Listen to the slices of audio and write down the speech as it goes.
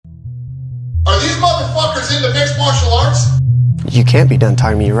motherfuckers into mixed martial arts? You can't be done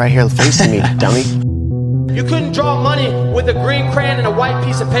talking to me right here facing me, dummy. You couldn't draw money with a green crayon and a white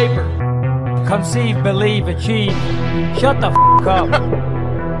piece of paper. Conceive, believe, achieve. Shut the f*** up.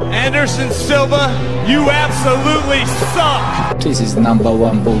 Anderson Silva, you absolutely suck. This is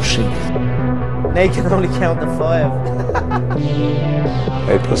 #1 bullshit. Nate can only count to 5.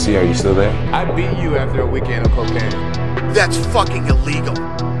 Hey, pussy, are you still there? I beat you after a weekend of cocaine. That's fucking illegal.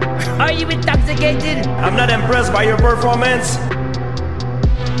 Are you intoxicated? I'm not impressed by your performance.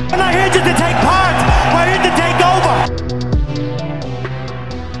 I'm not here just to take part. We're here to take over.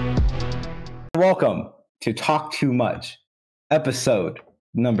 Welcome to Talk Too Much, episode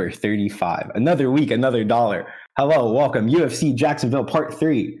number 35. Another week, another dollar. Hello, welcome. UFC Jacksonville Part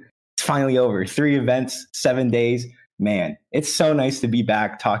 3. It's finally over. 3 events, 7 days. Man, it's so nice to be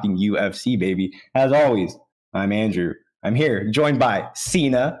back talking UFC, baby. As always, I'm Andrew. I'm here, joined by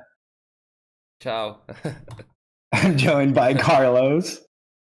Cena. Ciao. I'm joined by Carlos.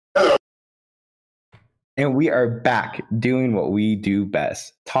 Hello. And we are back doing what we do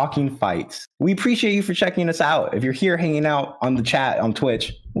best, talking fights. We appreciate you for checking us out. If you're here hanging out on the chat on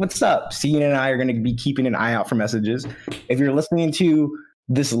Twitch, what's up? Cena and I are going to be keeping an eye out for messages. If you're listening to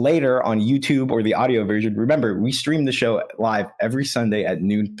this later on YouTube or the audio version, remember, we stream the show live every Sunday at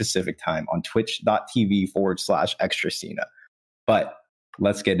noon Pacific time on twitch.tv/extra Cena. But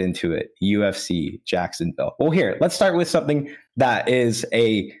let's get into it. UFC Jacksonville. Well, here, let's start with something that is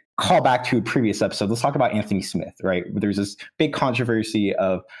a callback to a previous episode. Let's talk about Anthony Smith, right? There's this big controversy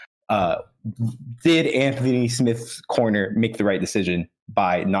of did Anthony Smith's corner make the right decision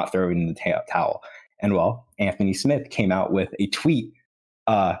by not throwing in the towel? And well, Anthony Smith came out with a tweet.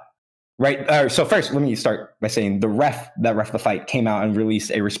 So first, let me start by saying the ref the fight came out and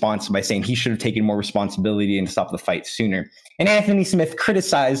released a response by saying he should have taken more responsibility and stopped the fight sooner. And Anthony Smith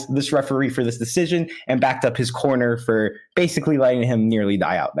criticized this referee for this decision and backed up his corner for basically letting him nearly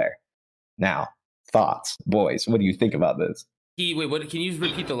die out there. Now, thoughts, boys, what do you think about this? What can you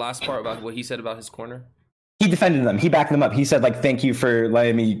repeat the last part about what he said about his corner? He defended them. He backed them up. He said, thank you for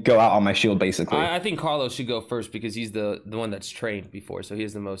letting me go out on my shield, basically. I think Carlos should go first because he's the one that's trained before, so he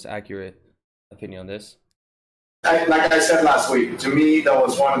has the most accurate opinion on this. Like I said last week, to me, that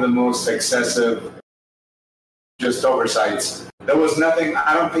was one of the most excessive just oversights. There was nothing,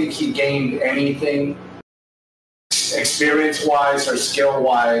 I don't think he gained anything experience-wise or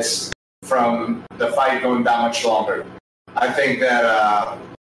skill-wise from the fight going that much longer. I think that,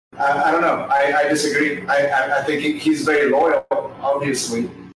 I don't know. I disagree. I think he's very loyal, obviously,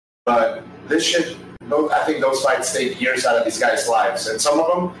 but this shit, I think those fights take years out of these guys' lives, and some of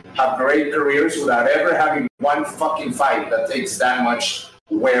them have great careers without ever having one fucking fight that takes that much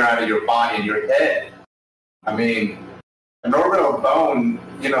wear out of your body and your head. I mean, an orbital bone,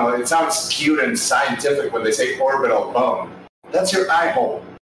 it sounds cute and scientific when they say orbital bone. That's your eye hole.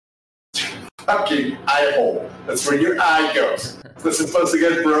 Fucking eye hole. That's where your eye goes. It's supposed to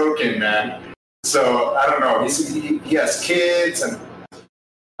get broken, man. So I don't know. He has kids, and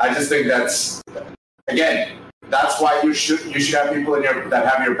I just think that's why you should have people that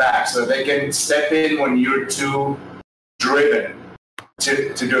have your back so that they can step in when you're too driven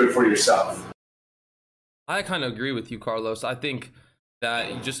to do it for yourself. I kind of agree with you, Carlos. I think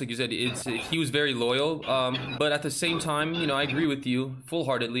that, just like you said, he was very loyal. But at the same time, I agree with you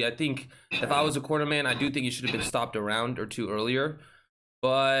full-heartedly. I think if I was a corner man, I do think he should have been stopped a round or two earlier.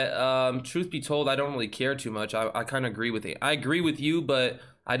 But truth be told, I don't really care too much. I kind of agree with it. I agree with you, but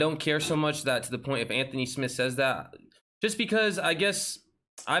I don't care so much that to the point if Anthony Smith says that, just because I guess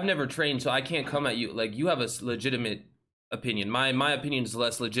I've never trained, so I can't come at you. Like, you have a legitimate opinion. My opinion is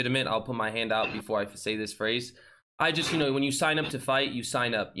less legitimate. I'll put my hand out before I say this phrase. I just, when you sign up to fight, you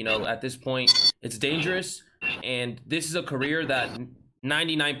sign up. At this point, it's dangerous, and this is a career that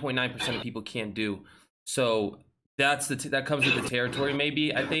 99.9% of people can't do. So that comes with the territory,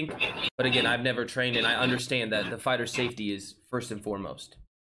 maybe, I think. But again, I've never trained, and I understand that the fighter's safety is first and foremost.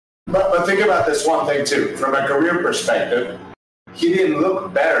 But think about this one thing too. From a career perspective, he didn't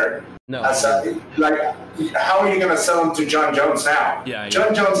look better. No. How are you going to sell him to John Jones now? Yeah,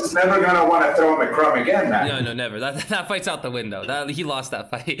 John Jones is never going to want to throw him a crumb again, man. No, never. That fight's out the window. He lost that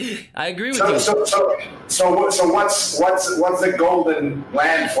fight. I agree with you. So what's the golden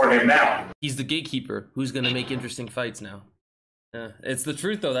land for him now? He's the gatekeeper who's going to make interesting fights now. It's the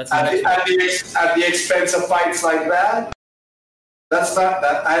truth, though. That's at the expense of fights like that. That's not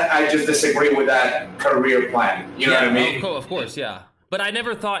that. I just disagree with that career plan. You know what I mean? Of course, yeah. But I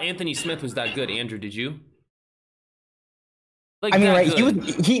never thought Anthony Smith was that good. Andrew, did you? Like, I mean, that right?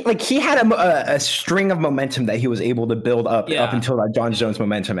 good. He had a string of momentum that he was able to build up until that John Jones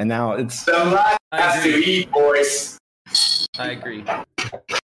momentum, and now it's The life has to eat, boys. I agree.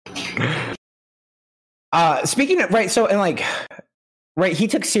 Speaking of right, so and like right, he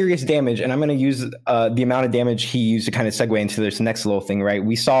took serious damage, and I'm going to use the amount of damage he used to kind of segue into this next little thing. Right,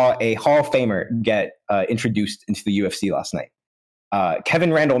 we saw a Hall of Famer get introduced into the UFC last night.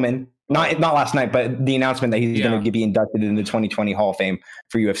 Kevin Randleman, not last night, but the announcement that he's going to be inducted in the 2020 Hall of Fame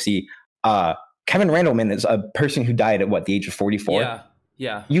for UFC. Kevin Randleman is a person who died at the age of 44.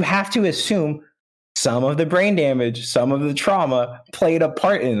 Yeah. You have to assume some of the brain damage, some of the trauma played a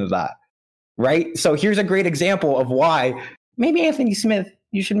part in that. Right? So here's a great example of why maybe Anthony Smith,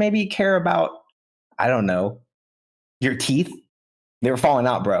 you should maybe care about, I don't know, your teeth. They were falling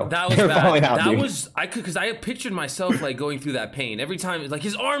out, bro. That was bad. Falling out, dude. Because I pictured myself like going through that pain every time. Like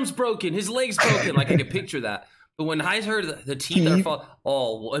his arm's broken, his leg's broken. Like I could picture that. But when I heard the teeth are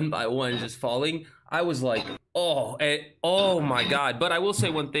falling, one by one just falling, I was like, oh my God. But I will say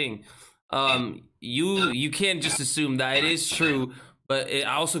one thing. You can't just assume that it is true. But it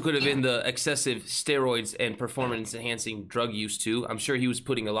also could have been the excessive steroids and performance-enhancing drug use too. I'm sure he was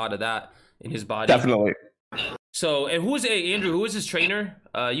putting a lot of that in his body. Definitely. So, and Andrew? Who was his trainer?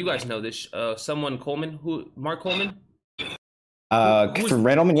 You guys know this. Someone Coleman. Mark Coleman? For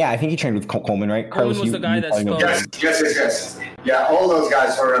Randleman, yeah, I think he trained with Coleman, right? Coleman was the guy that spoke. Yes. Yeah, all those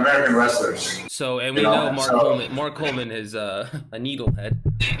guys were American wrestlers. So, and we know Mark Coleman. Mark Coleman is a needlehead,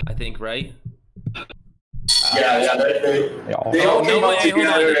 I think, right? They all came up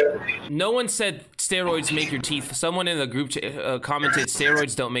together. No one said steroids make your teeth. Someone in the group commented,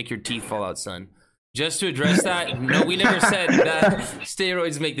 "Steroids don't make your teeth fall out, son." Just to address that, no, we never said that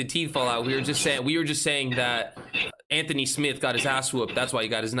steroids make the teeth fall out. We were just saying that Anthony Smith got his ass whooped. That's why he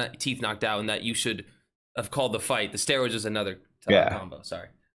got his teeth knocked out, and that you should have called the fight. The steroids is another combo. Sorry.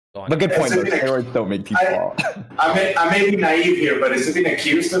 Go on. But good point. Steroids don't make teeth fall. I may be naive here, but has he been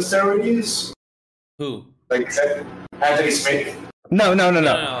accused of steroid use? Who? Like Anthony Smith? No.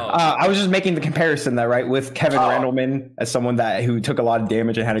 I was just making the comparison that, right, with Kevin Randleman as someone who took a lot of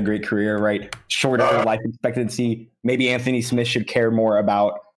damage and had a great career, right, shorter life expectancy. Maybe Anthony Smith should care more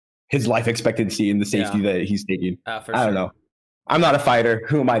about his life expectancy and the safety that he's taking. I don't know. I'm not a fighter.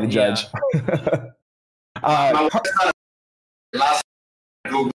 Who am I to judge? Last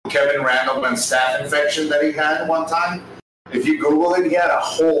Google Kevin Randleman's staph infection that he had one time. If you Google it, he had a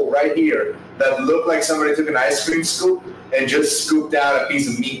hole right here that looked like somebody took an ice cream scoop and just scooped out a piece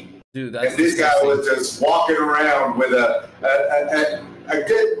of meat. Dude, that's and this guy was just walking around with a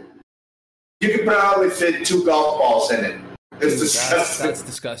good. You could probably fit 2 golf balls in it. It's disgusting. That's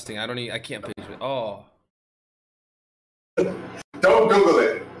disgusting. I can't picture it. Oh. Don't Google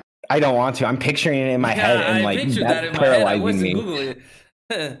it. I don't want to. I'm picturing it in my head, and like that's paralyzing me.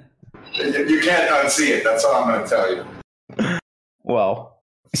 You can't unsee it. That's all I'm going to tell you. Well,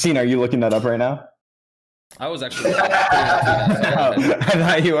 Cena, are you looking that up right now? I was actually. I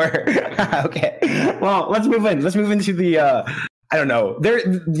thought you were. Okay. Well, let's move in. Let's move into the. I don't know.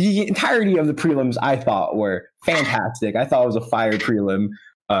 The entirety of the prelims I thought were fantastic. I thought it was a fire prelim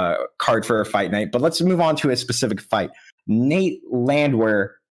card for a fight night. But let's move on to a specific fight. Nate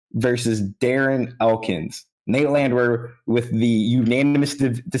Landwehr versus Darren Elkins. Nate Landwehr with the unanimous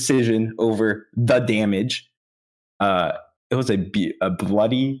decision over The Damage. It was a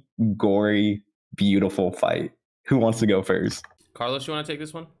bloody, gory, beautiful fight. Who wants to go first? Carlos, you want to take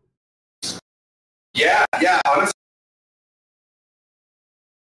this one? Yeah. Honestly,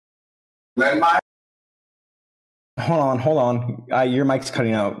 Landmeyer. Hold on. Your mic's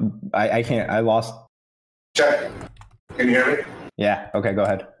cutting out. I can't. I lost. Check. Can you hear me? Yeah. Okay. Go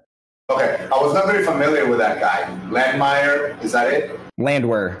ahead. Okay. I was not very familiar with that guy. Landmeyer. Is that it?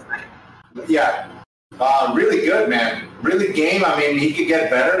 Landwehr. Yeah. Really good, man. Really game. I mean, he could get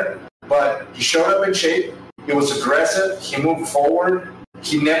better, but he showed up in shape. He was aggressive. He moved forward.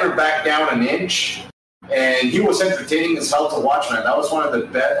 He never backed down an inch. And he was entertaining as hell to watch, man. That was one of the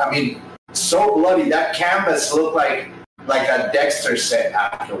best. I mean, so bloody. That canvas looked like a Dexter set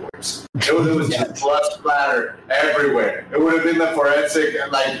afterwards. It was just blood splatter everywhere. It would have been the forensic,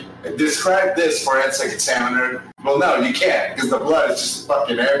 describe this forensic examiner. Well, no, you can't, because the blood is just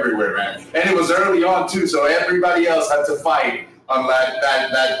fucking everywhere, man. And it was early on, too, so everybody else had to fight on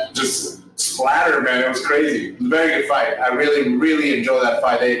that just splatter, man. It was crazy. It was a very good fight. I really, really enjoyed that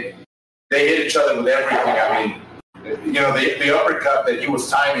fight. They hit each other with everything. I mean, the uppercut that he was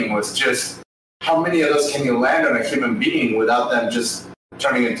timing was just, how many of those can you land on a human being without them just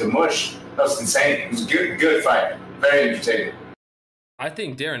turning into mush? That was insane. It was a good fight. Very entertaining. I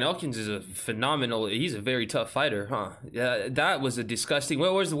think Darren Elkins is a phenomenal. He's a very tough fighter, huh? Yeah, that was a disgusting.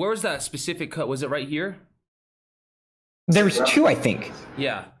 Where was that specific cut? Was it right here? There was 2, I think.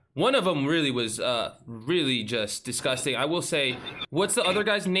 Yeah, one of them really was really just disgusting. I will say, what's the other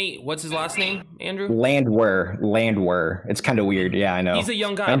guy's name? What's his last name? Andrew? Landwehr. It's kind of weird. Yeah, I know. He's a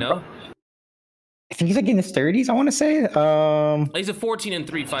young guy, no? I think he's like in his 30s, I want to say. He's a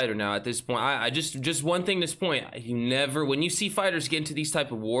 14-3 fighter now at this point. I just one thing this point, when you see fighters get into these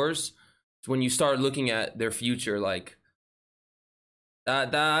type of wars, it's when you start looking at their future, like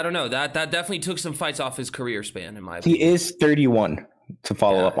that I don't know. That definitely took some fights off his career span, in my opinion. He is 31 to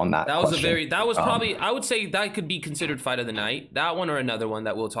follow up on that. That was probably, I would say that could be considered fight of the night. That one or another one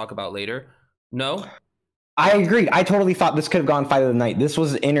that we'll talk about later. No? I agree. I totally thought this could have gone fight of the night. This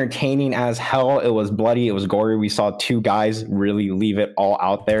was entertaining as hell. It was bloody. It was gory. We saw 2 guys really leave it all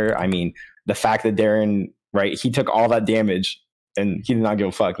out there. I mean, the fact that Darren, right, he took all that damage and he did not give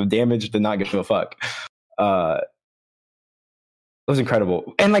a fuck. The damage did not give a fuck. It was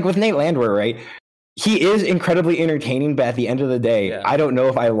incredible. And like with Nate Landwehr, right, he is incredibly entertaining, but at the end of the day, I don't know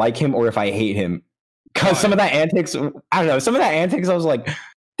if I like him or if I hate him. Because some of that antics, I don't know, I was like,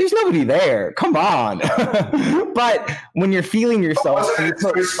 there's nobody there. Come on. But when you're feeling yourself, it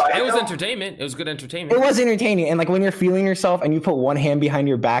was entertainment. It was good entertainment. It was entertaining. And like when you're feeling yourself and you put one hand behind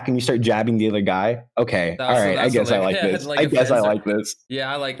your back and you start jabbing the other guy. Okay. All right. I guess I like this. I guess I like this.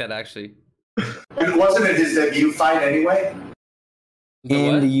 Yeah, I like that actually. And wasn't it his debut fight anyway?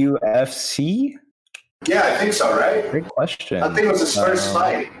 In the UFC? Yeah, I think so, right? Great question. I think it was his first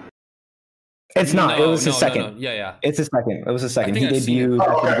fight. It's not. It was his second. No. Yeah. It's his second. It was his second. He Okay. debuted.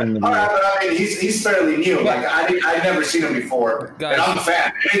 All right, but I mean, he's fairly new. Like I'd never seen him before, guys, and I'm a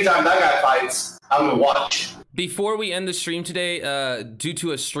fan. Anytime that guy fights, I'm gonna watch. Before we end the stream today, due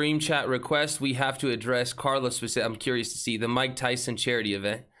to a stream chat request, we have to address Carlos specific. I'm curious to see the Mike Tyson charity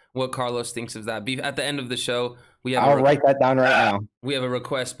event. What Carlos thinks of that. At the end of the show, we have. I'll write that down right now. We have a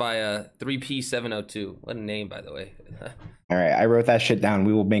request by 3P702. What a name, by the way. All right, I wrote that shit down.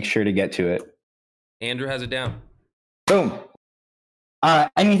 We will make sure to get to it. Andrew has it down. Boom.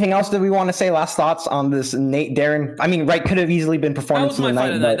 Anything else that we want to say? Last thoughts on this Nate Darren? I mean, right, could have easily been performance of the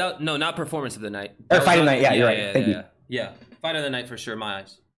night. No, not performance of the night. Or fight of the night. Yeah, you're right. Thank you. Yeah, fight of the night for sure. My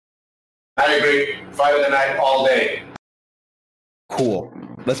eyes. I agree. Fight of the night all day. Cool.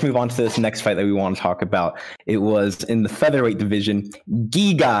 Let's move on to this next fight that we want to talk about. It was in the featherweight division.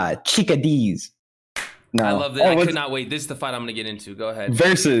 Giga Chikadze. No. I love that. I could not wait. This is the fight I'm going to get into. Go ahead.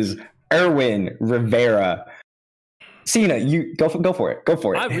 Versus Erwin Rivera. Cena, you go for it. Go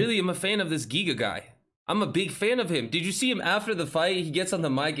for it. I really am a fan of this Giga guy. I'm a big fan of him. Did you see him after the fight? He gets on the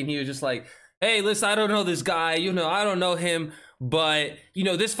mic and he was just like, hey, listen, I don't know this guy. I don't know him. But,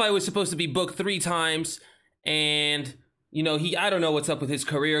 this fight was supposed to be booked 3 times. And, I don't know what's up with his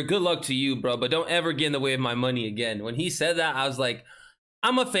career. Good luck to you, bro. But don't ever get in the way of my money again. When he said that, I was like,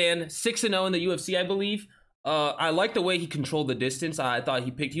 I'm a fan. 6-0 in the UFC, I believe. I like the way he controlled the distance. I thought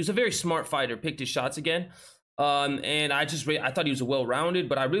he was a very smart fighter, picked his shots again. And I thought he was well-rounded,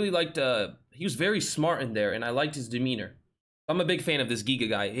 but I really liked, he was very smart in there, and I liked his demeanor. I'm a big fan of this Giga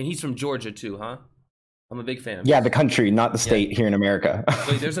guy, and he's from Georgia too, huh? I'm a big fan of him. The country, not the state here in America.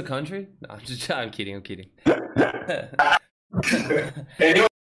 Wait, there's a country? No, I'm kidding. and he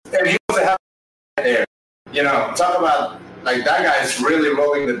was a hell there. Talk about, like, that guy's really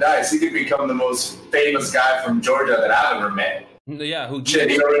rolling the dice. He could become the most famous guy from Georgia that I've ever met. Yeah, Shit,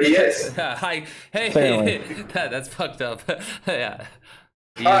 he already is. Hi, hey, that's fucked up. Yeah.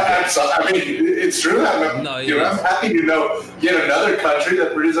 I mean, it's true. I'm happy to know yet another country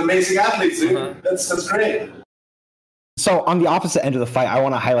that produces amazing athletes. Dude. That's great. So on the opposite end of the fight, I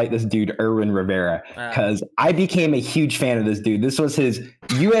want to highlight this dude, Erwin Rivera, because I became a huge fan of this dude. This was his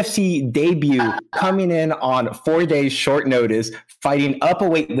UFC debut, coming in on 4 days short notice, fighting up a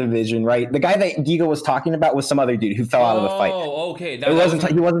weight division, right? The guy that Giga was talking about was some other dude who fell out of the fight. Oh, okay. He wasn't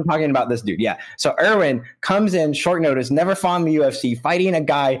talking about this dude. Yeah. So Erwin comes in short notice, never fought in the UFC, fighting a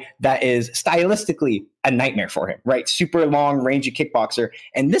guy that is stylistically a nightmare for him, right? Super long, rangy kickboxer.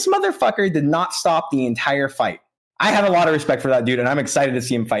 And this motherfucker did not stop the entire fight. I have a lot of respect for that dude, and I'm excited to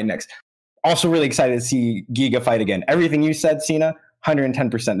see him fight next. Also really excited to see Giga fight again. Everything you said, Cena,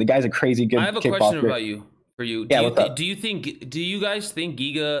 110%. The guy's a crazy good kickboxer. I have a question about you. For you. Yeah, do you guys think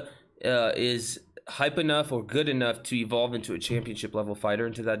Giga is hype enough or good enough to evolve into a championship level fighter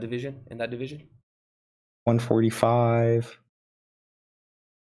in that division? 145.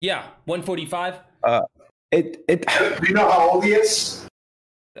 Yeah, 145. Do you know how old he is?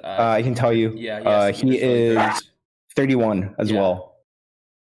 I can tell you. Yeah. He is 31 as well.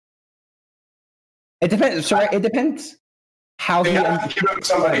 It depends. Sorry, it depends how they he have to give him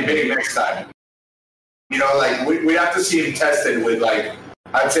somebody big next time. You know, like we have to see him tested with, like,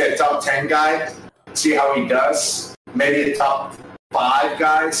 I'd say a top 10 guy, see how he does. Maybe a top 5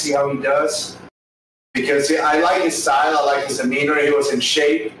 guy, see how he does. Because I like his style, I like his demeanor, he was in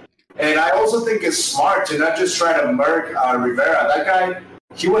shape. And I also think it's smart to not just try to murk Rivera. That guy,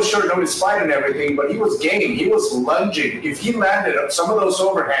 he was short notice fight and everything, but he was game. He was lunging. If he landed some of those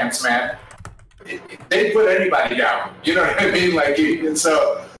overhands, man, they put anybody down. You know what I mean? Like,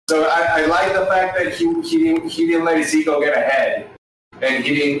 so I like the fact that he didn't let his ego get ahead, and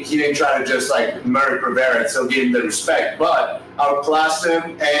he didn't try to just like murder Rivera and still give him the respect, but outclassed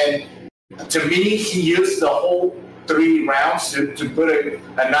him. And to me, he used the whole 3 rounds to put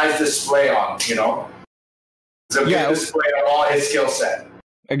a nice display on. You know, it's a good display of all his skill set.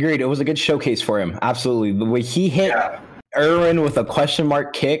 Agreed. It was a good showcase for him. Absolutely, the way he hit. Yeah. Erwin with a question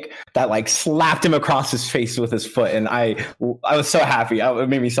mark kick that like slapped him across his face with his foot, and I was so happy. It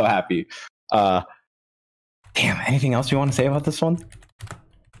made me so happy. Damn. Anything else you want to say about this one?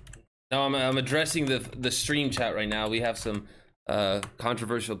 No, I'm addressing the stream chat right now. We have some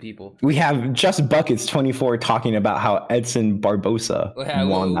controversial people. We have Just Buckets 24 talking about how Edson Barbosa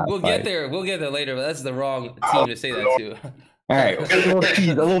won that fight. We'll get there later, but that's the wrong team to say that to. All right, a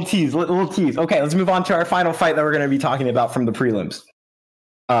little tease. Okay, let's move on to our final fight that we're going to be talking about from the prelims.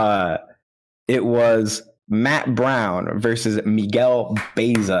 It was Matt Brown versus Miguel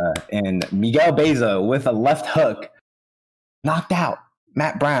Baeza, and Miguel Baeza with a left hook knocked out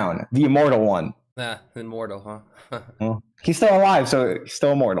Matt Brown, the immortal one. Immortal, huh? Well, he's still alive, so he's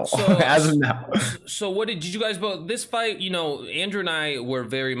still immortal as of now. So what did you guys both? This fight, you know, Andrew and I were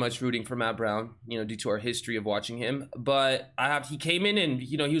very much rooting for Matt Brown, you know, due to our history of watching him. But he came in and,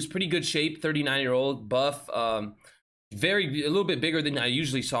 you know, he was pretty good shape, 39-year-old, buff, a little bit bigger than I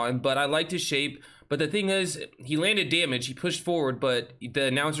usually saw him. But I liked his shape. But the thing is, he landed damage. He pushed forward, but the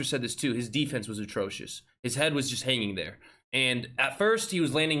announcer said this too. His defense was atrocious. His head was just hanging there. And at first, he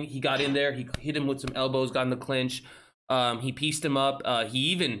was landing. He got in there. He hit him with some elbows, got in the clinch. He pieced him up. He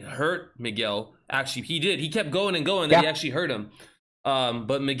even hurt Miguel. Actually, he did. He kept going and going. Yeah. He actually hurt him.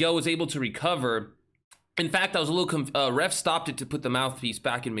 But Miguel was able to recover. In fact, I was a little ref stopped it to put the mouthpiece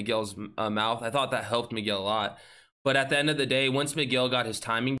back in Miguel's mouth. I thought that helped Miguel a lot. But at the end of the day, once Miguel got his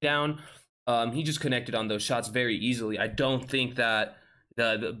timing down, he just connected on those shots very easily. I don't think that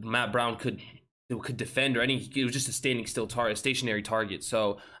the Matt Brown could defend or anything. It was just a standing still target, stationary target.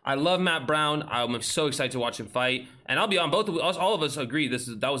 So I love Matt Brown. I'm so excited to watch him fight. And I'll be on both of us. All of us agree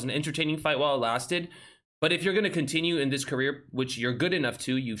that was an entertaining fight while it lasted. But if you're going to continue in this career, which you're good enough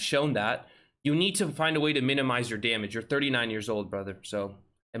to, you've shown that, you need to find a way to minimize your damage. You're 39 years old, brother. So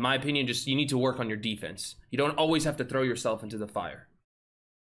in my opinion, you need to work on your defense. You don't always have to throw yourself into the fire.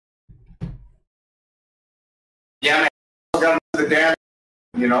 Yeah, man. The damage,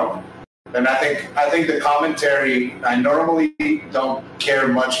 you know. And I think the commentary, I normally don't care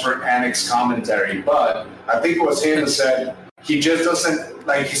much for Anik's commentary, but I think it was him who said he just doesn't,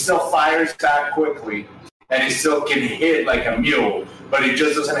 like, he still fires back quickly and he still can hit like a mule, but he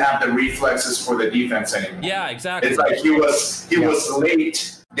just doesn't have the reflexes for the defense anymore. Yeah, exactly. It's like he was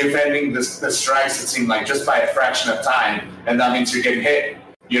late defending the strikes, it seemed like, just by a fraction of time, and that means you're getting hit,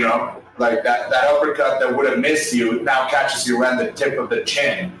 you know? Like that uppercut that would have missed you now catches you around the tip of the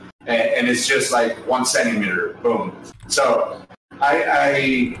chin. And it's just like 1 centimeter, boom. So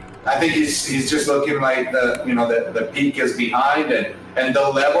I think he's just looking like the peak is behind, and the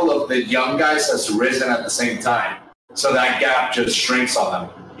level of the young guys has risen at the same time. So that gap just shrinks on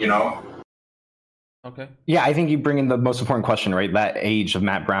them, you know. Okay. Yeah, I think you bring in the most important question, right? That age of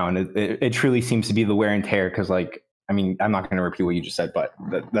Matt Brown, it truly seems to be the wear and tear. Because, like, I mean, I'm not going to repeat what you just said, but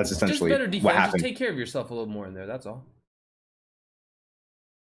that's essentially just better defense. What happened. Just take care of yourself a little more in there. That's all.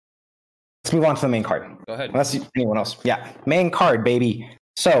 Let's move on to the main card. Go ahead. Unless anyone else. Yeah, main card, baby.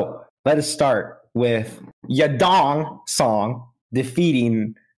 So let us start with Yadong Song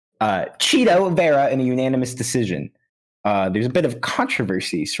defeating Chito Vera in a unanimous decision. There's a bit of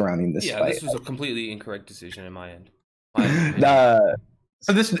controversy surrounding this fight. Yeah, this was a completely incorrect decision in my end.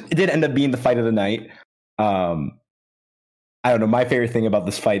 So this did end up being the fight of the night. I don't know. My favorite thing about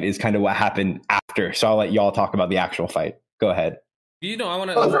this fight is kind of what happened after. So I'll let y'all talk about the actual fight. Go ahead. You know, I want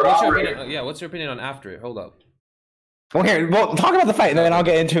to. What's your opinion? Yeah, what's your opinion on after it? Hold up. Well, talk about the fight, and then I'll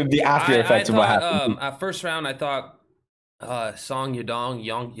get into the after effects of what happened. At first round, I thought Song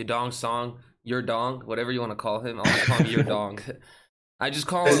Yadong Song Your Dong, whatever you want to call him. I'll just call him Your Dong. I just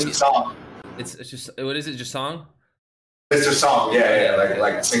call him. It's Song. It's just, what is it? Just Song? It's a song. Yeah,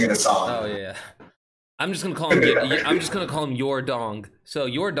 like singing a song. Oh yeah. I'm just gonna call him Your Dong. So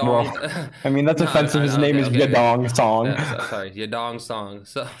Your Dong. Well, I mean, that's offensive. His name is Yadong Song. Sorry, Yadong Song.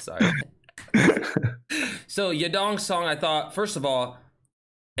 So sorry. So Yadong Song, I thought, first of all,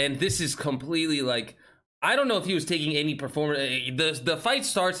 and this is completely like, I don't know if he was taking any performance. The fight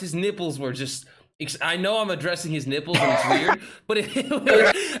starts, his nipples were just. I know I'm addressing his nipples and it's weird, but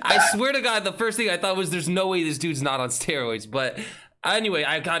I swear to God, the first thing I thought was, there's no way this dude's not on steroids. But anyway,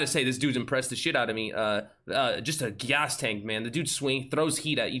 I gotta say, this dude's impressed the shit out of me. Just a gas tank, man. The dude throws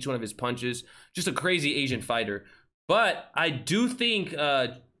heat at each one of his punches. Just a crazy Asian fighter. But I do think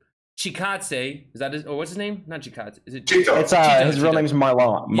Chikadze, is that his, or what's his name? Not Chikadze. Is it Chito? It's his real name's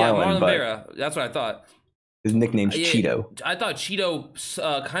Marlon. Yeah, Marlon Vera. That's what I thought. His nickname's Cheeto. I thought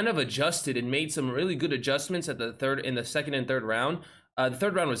Cheeto kind of adjusted and made some really good adjustments at the second and third round. The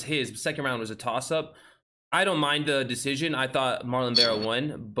third round was his. The second round was a toss-up. I don't mind the decision. I thought Marlon Vera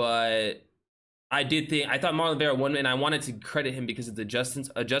won, but I thought Marlon Vera won, and I wanted to credit him because of the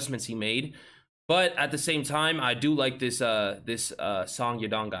adjustments he made. But at the same time, I do like this Song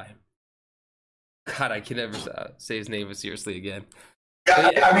Yadong guy. God, I can never say his name seriously again.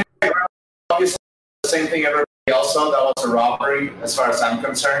 Yeah, I mean, obviously the same thing everybody else saw. That was a robbery, as far as I'm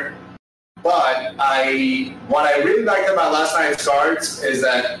concerned. But what I really liked about last night's cards is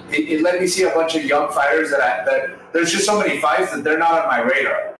that it let me see a bunch of young fighters that there's just so many fights that they're not on my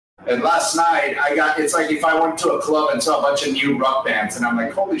radar. And last night it's like if I went to a club and saw a bunch of new rock bands, and I'm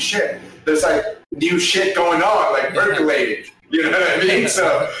like, holy shit, there's like new shit going on, like percolating. You know what I mean?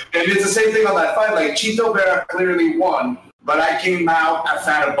 So, and it's the same thing on that fight. Like, Chito Vera clearly won, but I came out a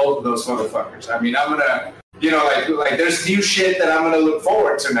fan of both of those motherfuckers. I mean, I'm gonna, like there's new shit that I'm gonna look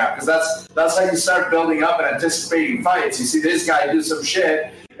forward to now, because that's how you start building up and anticipating fights. You see this guy do some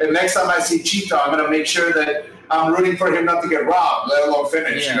shit, and next time I see Chito, I'm gonna make sure that I'm rooting for him not to get robbed, let alone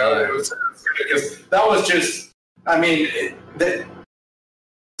finish. Yeah, you know, yeah. it was because that was just. I mean,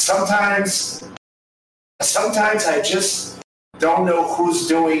 sometimes I just don't know who's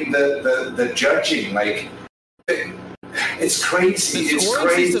doing the judging. Like, it's crazy.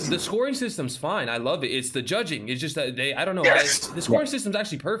 The scoring system's fine. I love it. It's the judging. It's just that I don't know. Yes. The scoring system's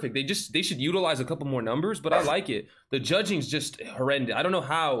actually perfect. They should utilize a couple more numbers, but I like it. The judging's just horrendous. I don't know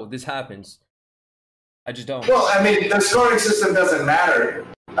how this happens. I just don't. Well, I mean, the scoring system doesn't matter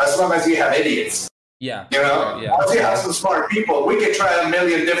as long as you have idiots. Yeah. You know, yeah. once you have some smart people, we could try a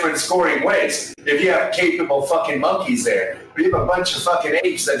million different scoring ways. If you have capable fucking monkeys there, but you have a bunch of fucking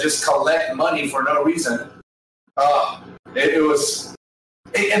apes that just collect money for no reason. It was,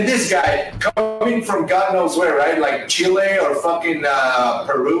 and this guy coming from God knows where, right? Like Chile or fucking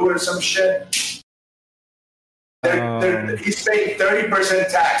Peru or some shit. He's paying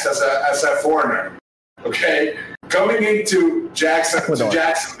 30% tax as a foreigner. Okay, coming into Jacksonville,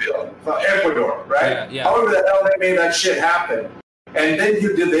 Ecuador, right? Yeah, yeah. However the hell they made that shit happen, and then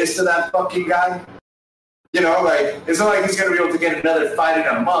you do this to that fucking guy. You know, like, it's not like he's gonna be able to get another fight in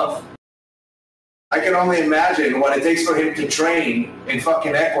a month. I can only imagine what it takes for him to train in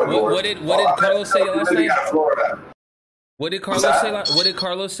fucking Ecuador. What did Carlos say last night? Florida. What did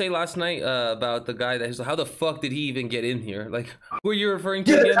Carlos say last night about the guy that he's like, how the fuck did he even get in here? Like, who are you referring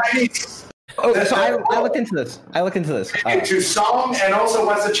to again? So I looked into this. To Song, and also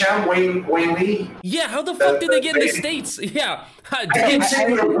what's the champ, Wayne Lee? Yeah, how the fuck did they get in the States? Yeah. I keep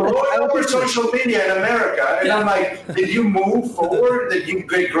seeing it over social media in America, and I'm like, did you move forward? Did you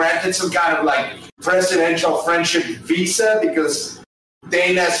get granted some kind of like presidential friendship visa because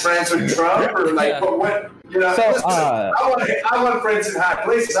Dana's friends with Trump, or like what? You know, so, listen, I want friends in high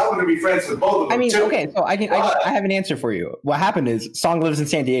places. I want to be friends with both of them. I mean, too. okay, so I have an answer for you. What happened is Song lives in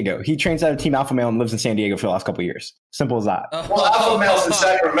San Diego. He trains out of Team Alpha Male and lives in San Diego for the last couple of years. Simple as that. Well, Alpha Male's in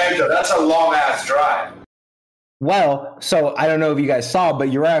Sacramento. That's a long ass drive. Well, so I don't know if you guys saw,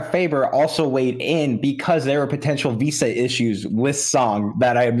 but Uriah Faber also weighed in because there were potential visa issues with Song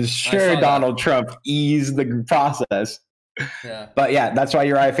that I'm sure Donald Trump eased the process. Yeah. But yeah, that's why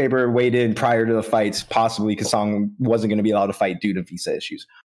Uriah Faber weighed in prior to the fights, possibly because Song wasn't going to be allowed to fight due to visa issues.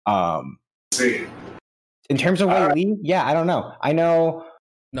 See. In terms of Wei Lee, yeah, I don't know. I know.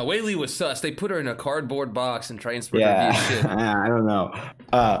 No, Wei Lee was sus. They put her in a cardboard box and transferred her via shit. I don't know.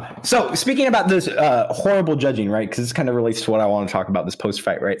 So speaking about this horrible judging, right? Because this kind of relates to what I want to talk about this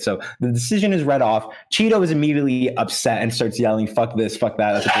post-fight, right? So the decision is read off. Cheeto is immediately upset and starts yelling, "Fuck this, fuck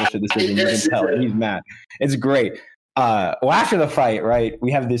that. That's a bullshit decision." You can tell he's mad. It's great. Well, after the fight, right,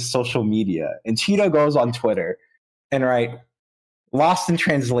 we have this social media, and Cheeto goes on Twitter, and right, lost in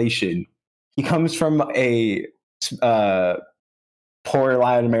translation, he comes from a poor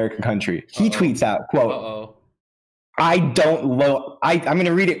Latin American country. He tweets out, quote, I'm going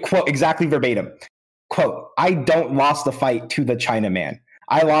to read it, quote, exactly verbatim. quote, I don't lost the fight to the Chinaman.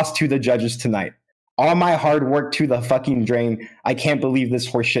 I lost to the judges tonight. All my hard work to the fucking drain. I can't believe this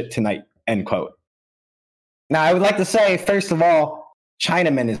horse shit tonight, end quote. Now, I would like to say, first of all,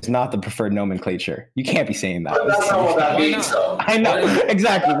 Chinaman is not the preferred nomenclature. You can't be saying that. But that's not what that means, though. I know,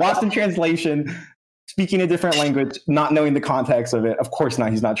 exactly. Lost in translation, speaking a different language, not knowing the context of it. Of course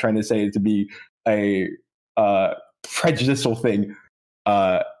not. He's not trying to say it to be a prejudicial thing.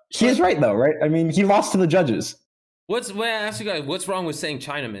 He is right, though, right? I mean, he lost to the judges. When I ask you guys, what's wrong with saying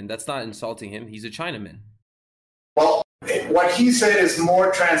Chinaman? That's not insulting him. He's a Chinaman. Well, what he said is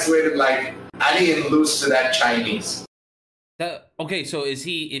more translated like, I didn't lose to that Chinese. Okay, so is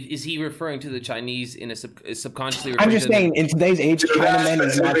he referring to the Chinese in a subconsciously? I'm just saying, in today's age, Chinaman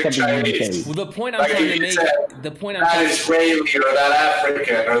is not something you can say. Well, the point I'm trying to make, that Israeli or that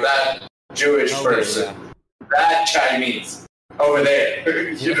African or that Jewish person, that Chinese over there.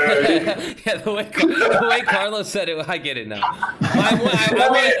 You know what I mean? Yeah, the way Carlos said it, I get it now.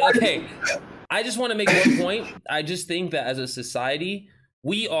 Okay, I just want to make one point. I just think that as a society,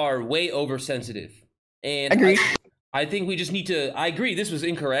 we are way oversensitive, and Agreed. I think we just need to. I agree. This was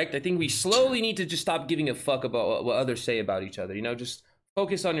incorrect. I think we slowly need to just stop giving a fuck about what others say about each other. You know, just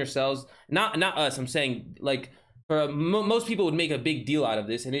focus on yourselves. Not us. I'm saying like for most people would make a big deal out of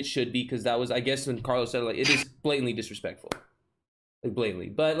this, and it should be because that was, I guess, when Carlos said like it is blatantly disrespectful, like blatantly.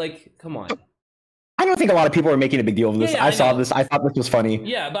 But like, come on. I don't think a lot of people are making a big deal of this. Yeah, I saw this. I thought this was funny.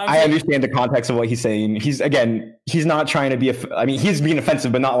 Yeah, but I understand the context of what he's saying. He's not trying to be. I mean, he's being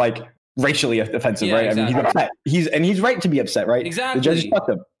offensive, but not like racially offensive, yeah, right? Exactly. I mean, he's upset. He's right to be upset, right? Exactly. The judges fucked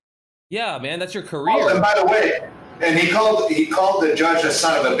him. Yeah, man, that's your career. Oh, and by the way, and he called the judge a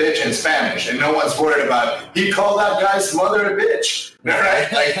son of a bitch in Spanish, and no one's worried about it. He called that guy's mother a bitch, right?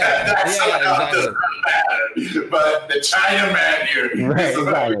 Like that's doesn't matter. But the Chinaman here, right? Is a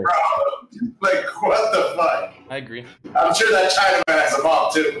problem. Like what the fuck? I agree. I'm sure that Chinaman has a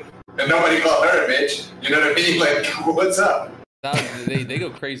mom too, and nobody called her a bitch. You know what I mean? Like what's up? They go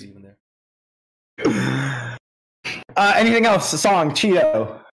crazy in there. Anything else? A song,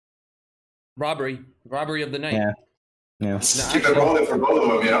 Cheeto. Robbery of the night. Yeah. Just keep it rolling for both of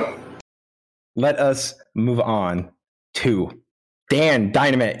them, you know. Let us move on to Dan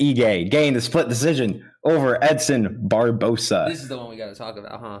Dynamite Ige gained the split decision over Edson Barbosa. This is the one we got to talk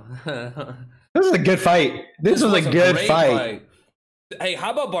about, huh? This was a good fight. This was a good great fight. Hey,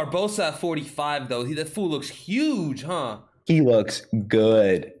 how about Barbosa at 45 though? That fool looks huge, huh? He looks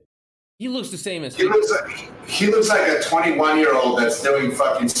good. He looks the same as he looks like a 21-year-old that's doing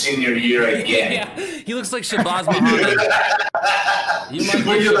fucking senior year again. Yeah, he looks like Shabazz Muhammad.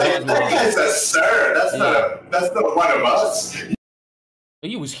 You're like, that guy's a sir. That's not one of us.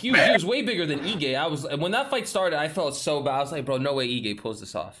 He was huge. Man. He was way bigger than Ige. When that fight started, I felt so bad. I was like, bro, no way Ige pulls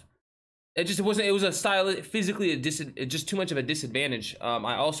this off. It was a style physically just too much of a disadvantage.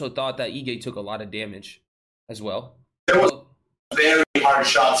 I also thought that Ige took a lot of damage as well. There was very hard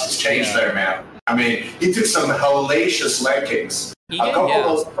shots exchanged there, man. I mean, he took some hellacious leg kicks. A couple of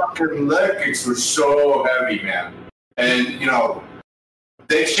those fucking leg kicks were so heavy, man. And, you know,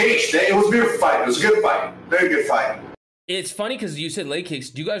 they exchanged. It was a good fight. It was a good fight. Very good fight. It's funny because you said leg kicks.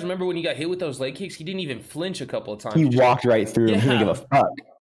 Do you guys remember when he got hit with those leg kicks? He didn't even flinch a couple of times. He walked right through him. He didn't give a fuck.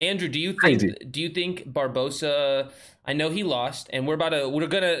 Andrew, do you think Barbosa? I know he lost, and we're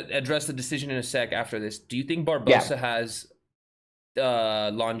gonna address the decision in a sec after this. Do you think Barbosa has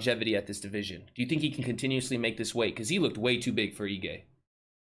longevity at this division? Do you think he can continuously make this weight? Because he looked way too big for Ige.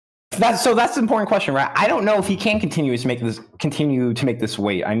 That's the important question, right? I don't know if he can continue to make this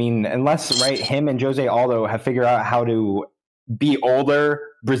weight. I mean, unless him and Jose Aldo have figured out how to be older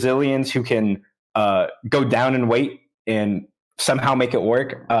Brazilians who can go down in weight and somehow make it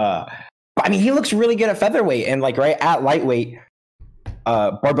work. I mean, he looks really good at featherweight and at lightweight.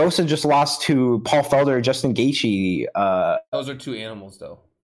 Barbosa just lost to Paul Felder, Justin Gaethje. Those are two animals, though.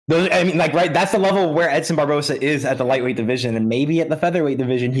 That's the level where Edson Barbosa is at the lightweight division, and maybe at the featherweight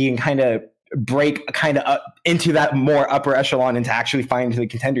division he can kind of break up into that more upper echelon into actually fighting to the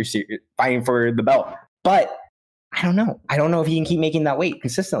contender series, fighting for the belt. But I don't know. I don't know if he can keep making that weight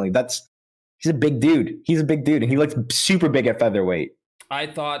consistently. He's a big dude. And he looks super big at featherweight. I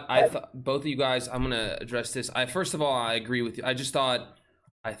thought both of you guys. I'm gonna address this. First of all, I agree with you. I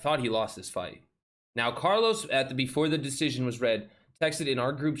thought he lost this fight. Now, Carlos before the decision was read, texted in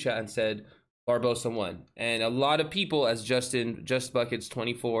our group chat and said Barbosa won, and a lot of people, as Just Buckets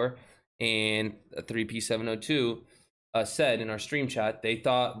 24 and 3P702 said in our stream chat, they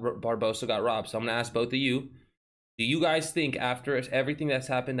thought Barbosa got robbed. So I'm gonna ask both of you. Do you guys think after everything that's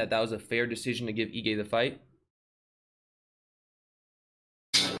happened that was a fair decision to give Ige the fight?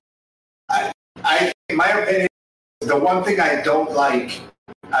 I my opinion, the one thing I didn't like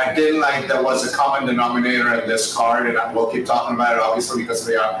that was a common denominator in this card, and we'll keep talking about it obviously because of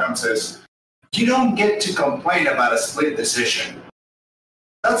the outcomes, is you don't get to complain about a split decision.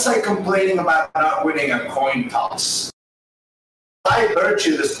 That's like complaining about not winning a coin toss. By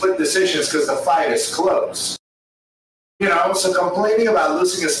virtue, the split decision is because the fight is close. You know, so complaining about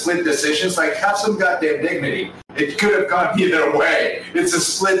losing a split decision is like, have some goddamn dignity. It could have gone either way. It's a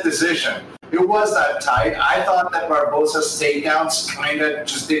split decision. It was that tight. I thought that Barbosa's takedowns kind of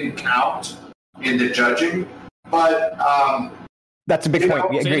just didn't count in the judging. But that's a big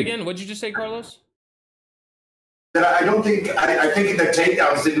point. Say it again. What did you just say, Carlos? That I don't think. I think the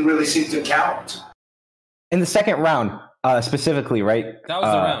takedowns didn't really seem to count in the second round, specifically, right? That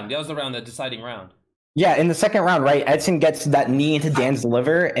was the round. That was the round, the deciding round. Yeah, in the second round, right, Edson gets that knee into Dan's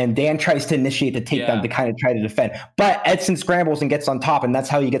liver, and Dan tries to initiate the takedown to kind of try to defend. But Edson scrambles and gets on top, and that's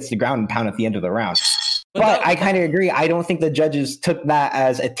how he gets the ground and pound at the end of the round. But I kind of agree. I don't think the judges took that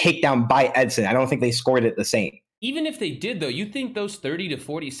as a takedown by Edson. I don't think they scored it the same. Even if they did, though, you think those 30 to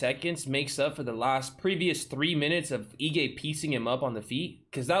 40 seconds makes up for the previous 3 minutes of Ige piecing him up on the feet?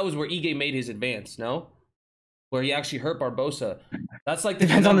 Because that was where Ige made his advance, no? Where he actually hurt Barbosa. That's like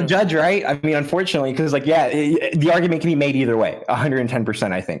depends on the judge, right? I mean, unfortunately, because the argument can be made either way.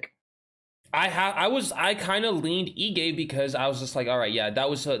 110%, I think. I kind of leaned Ige because I was just like, all right, yeah, that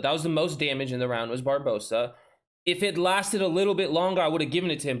was the most damage in the round was Barbosa. If it lasted a little bit longer, I would have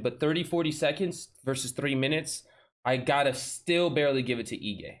given it to him. But 30, 40 seconds versus 3 minutes, I gotta still barely give it to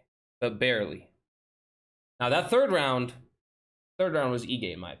Ige, but barely. Now that third round was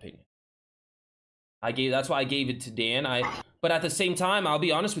Ige in my opinion. That's why I gave it to Dan. But at the same time, I'll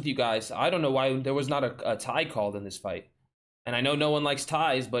be honest with you guys. I don't know why there was not a tie called in this fight. And I know no one likes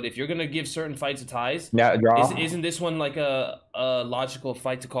ties, but if you're gonna give certain fights a ties, isn't this one like a logical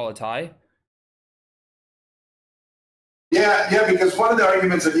fight to call a tie? Yeah, because one of the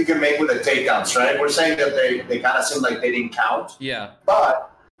arguments that you can make with the takedowns, right? We're saying that they kind of seem like they didn't count. Yeah.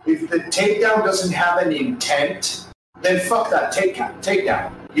 But if the takedown doesn't have an intent, then fuck that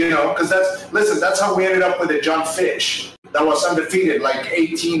takedown. You know, because that's how we ended up with a John Fish that was undefeated, like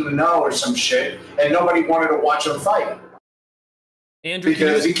 18-0 or some shit, and nobody wanted to watch him fight. Andrew,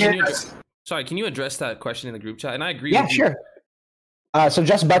 can you address that question in the group chat? And I agree with you. Yeah, sure. So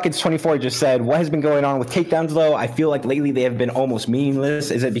Just Buckets 24 just said, what has been going on with takedowns, though? I feel like lately they have been almost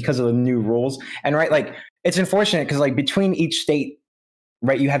meaningless. Is it because of the new rules? And right, like, it's unfortunate because like between each state,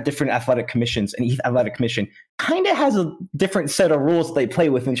 right, you have different athletic commissions, and each athletic commission kind of has a different set of rules they play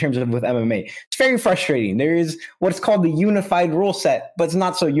with in terms of with MMA. It's very frustrating. There is what's called the unified rule set, but it's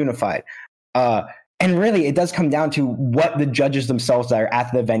not so unified. And really, it does come down to what the judges themselves that are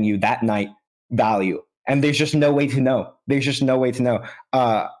at the venue that night value. And there's just no way to know.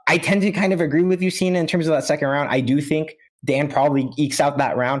 I tend to kind of agree with you, Cena, in terms of that second round. I do think Dan probably ekes out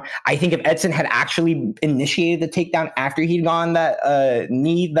that round. I think if Edson had actually initiated the takedown after he'd gone that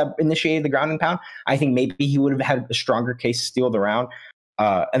knee that initiated the ground and pound, I think maybe he would have had a stronger case to steal the round.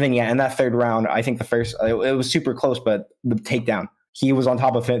 And then, in that third round, I think the first, it was super close, but the takedown, he was on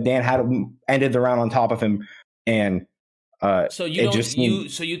top of him. Dan had ended the round on top of him. And so you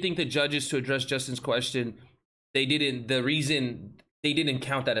think the judges, to address Justin's question, they didn't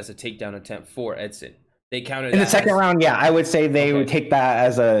count that as a takedown attempt for Edson? They counted in the second round. Yeah, I would say they would take that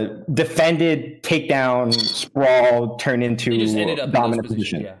as a defended takedown sprawl turned into dominant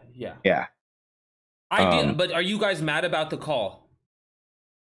position. Yeah. I didn't. But are you guys mad about the call?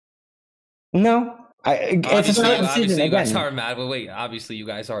 No. Obviously, you guys aren't mad. Well, wait. Obviously, you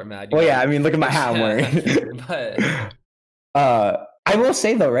guys aren't mad. I mean, look at my hat I'm wearing. But I will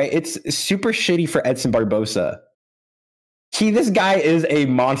say though, right? It's super shitty for Edson Barbosa. This guy is a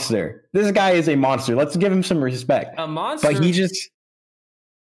monster. Let's give him some respect. A monster. But he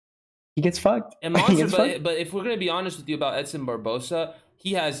gets fucked. A monster, but if we're going to be honest with you about Edson Barbosa,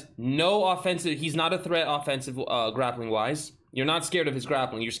 he has no offensive. He's not a threat offensive grappling-wise. You're not scared of his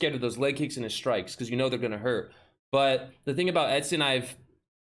grappling. You're scared of those leg kicks and his strikes because you know they're going to hurt. But the thing about Edson, I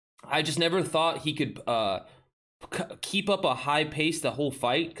just never thought he could keep up a high pace the whole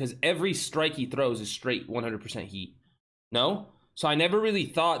fight because every strike he throws is straight 100% heat. No? So I never really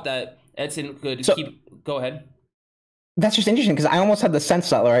thought that Edson could Go ahead. That's just interesting because I almost had the sense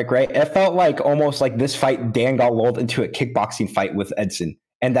that, right? It felt like almost like this fight, Dan got lulled into a kickboxing fight with Edson.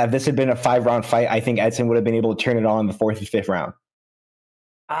 And that this had been a 5-round fight, I think Edson would have been able to turn it on in the 4th and 5th round.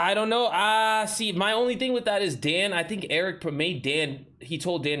 I don't know. See, my only thing with that is Dan. I think Eric made Dan. He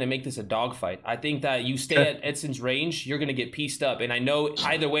told Dan to make this a dogfight. I think that you stay at Edson's range, you're gonna get pieced up. And I know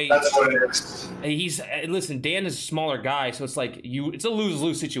either way. That's what it is. Listen. Dan is a smaller guy, so it's like it's a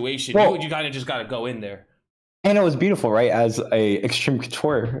lose-lose situation. Well, you kind of just gotta go in there. And it was beautiful, right? As a Extreme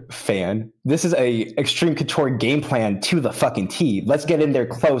Couture fan, this is a Extreme Couture game plan to the fucking T. Let's get in there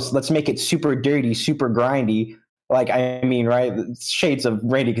close. Let's make it super dirty, super grindy. Like, I mean, right? Shades of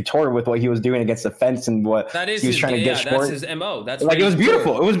Randy Couture with what he was doing against the fence and what that is he was trying to get short. That's his MO. That's like, it was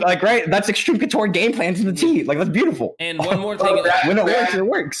beautiful. It was like, right? That's Extreme Couture game plan to the T. Like, that's beautiful. And one more thing. When it works, it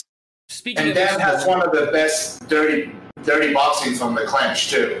works. Speaking and of Dan has one of the best dirty boxing from the clinch,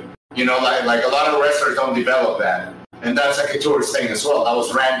 too. You know, like a lot of wrestlers don't develop that. And that's a Couture's thing as well. That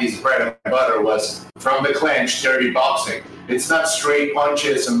was Randy's bread and butter, was from the clinch, dirty boxing. It's not straight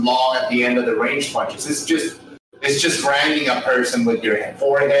punches and long at the end of the range punches. It's just grinding a person with your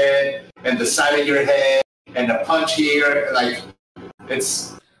forehead and the side of your head and a punch here. Like,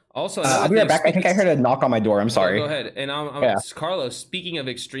 it's... Also, I'll be right back. I think I heard a knock on my door. I'm sorry. Go ahead. And Carlos, speaking of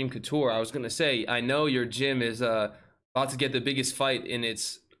Extreme Couture, I was going to say, I know your gym is about to get the biggest fight in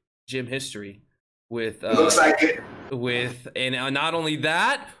its gym history with looks like it. And not only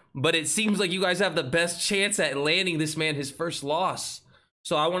that, but it seems like you guys have the best chance at landing this man his first loss.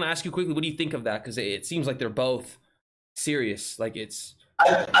 So I want to ask you quickly, what do you think of that? Because it seems like they're both serious. Like, it's...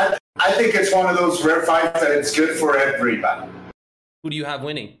 I think it's one of those rare fights that it's good for everybody. Who do you have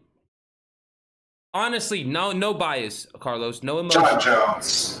winning? Honestly, no bias, Carlos. No emotion. John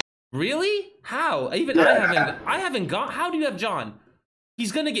Jones. Really? How? I haven't gone. How do you have John?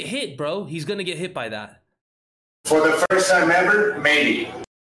 He's gonna get hit, bro. He's gonna get hit by that. For the first time ever, maybe.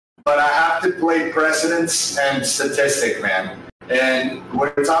 But I have to play precedence and statistic, man. And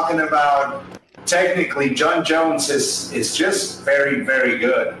we're talking about, technically, John Jones is just very, very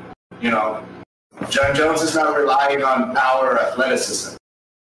good. You know, John Jones is not relying on power or athleticism.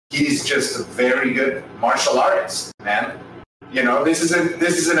 He's just a very good martial artist, man. You know, this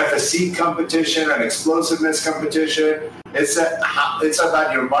isn't a physique competition, an explosiveness competition. It's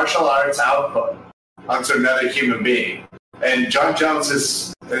about your martial arts output onto another human being. And John Jones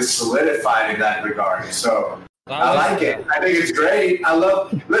is solidified in that regard. So I like it. I think it's great.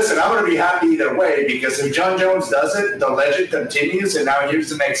 Listen, I'm going to be happy either way, because if John Jones does it, the legend continues, and now here's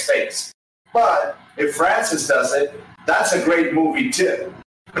the next phase. But if Francis does it, that's a great movie too.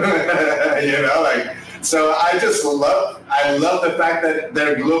 You know, like, so I love the fact that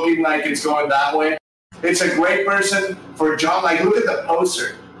they're looking like it's going that way. It's a great person for John. Like, look at the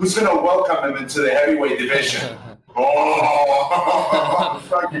poster. Who's going to welcome him into the heavyweight division? Oh,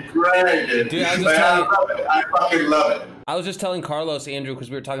 fucking great. Dude, I fucking love it. I was just telling Carlos, Andrew, because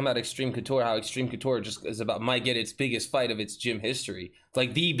we were talking about Extreme Couture, how Extreme Couture just is might get its biggest fight of its gym history. It's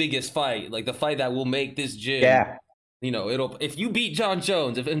like the biggest fight, like the fight that will make this gym. Yeah. You know, if you beat John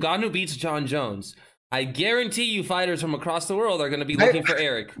Jones, if Ngannou beats John Jones, I guarantee you fighters from across the world are going to be looking for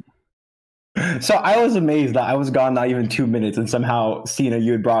Eric. So I was amazed that I was gone not even 2 minutes, and somehow, Cena,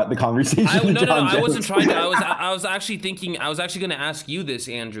 you had brought the conversation. No, I wasn't trying to. I was actually thinking. I was actually going to ask you this,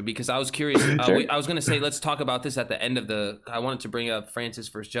 Andrew, because I was curious. Sure. I was going to say let's talk about this at the end of the. I wanted to bring up Francis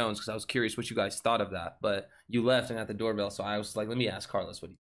versus Jones because I was curious what you guys thought of that, but you left and got the doorbell, so I was like, let me ask Carlos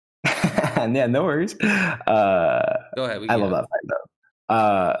what he. Yeah, no worries. Go ahead. I love that fight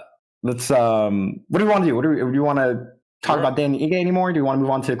though. Let's. What do we want to do? Do you want to talk about Dan Ige anymore? Do you want to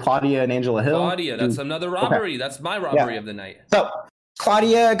move on to Claudia and Angela Hill? Claudia, that's another robbery. Okay. That's my robbery of the night. So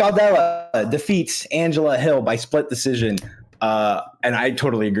Claudia Gadelha defeats Angela Hill by split decision, and I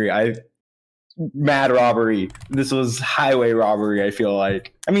totally agree. Mad robbery. This was highway robbery. I feel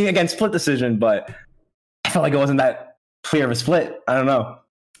like. I mean, again, split decision, but I felt like it wasn't that clear of a split. I don't know.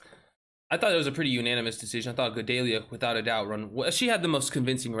 I thought it was a pretty unanimous decision. I thought Gadelha, without a doubt, she had the most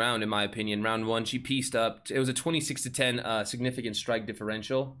convincing round, in my opinion. Round one, she pieced up. It was a 26-10 significant strike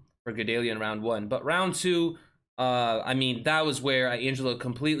differential for Gadelha in round one. But round two, I mean, that was where Angela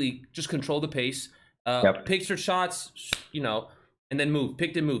completely just controlled the pace, picked her shots, you know, and then moved,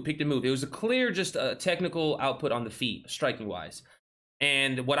 picked and moved. It was a clear, just technical output on the feet, striking-wise.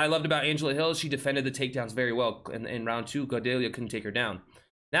 And what I loved about Angela Hill is she defended the takedowns very well. In round two, Gadelha couldn't take her down.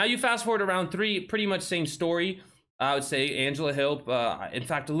 Now you fast forward to round three, pretty much same story. I would say Angela Hill, in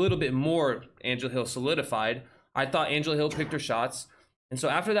fact, a little bit more Angela Hill solidified. I thought Angela Hill picked her shots. And so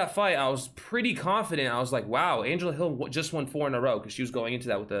after that fight, I was pretty confident. I was like, wow, Angela Hill just won 4 in a row because she was going into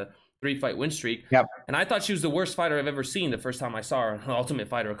that with a 3-fight win streak. Yep. And I thought she was the worst fighter I've ever seen the first time I saw her, Ultimate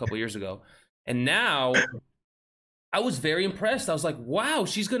Fighter, a couple years ago. And now I was very impressed. I was like, wow,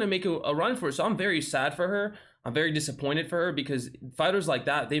 she's going to make a run for it. So I'm very sad for her. I'm very disappointed for her because fighters like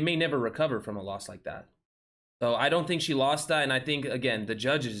that, they may never recover from a loss like that. So I don't think she lost that. And I think, again, the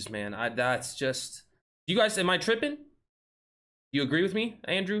judges, man, that's just... You guys, am I tripping? You agree with me,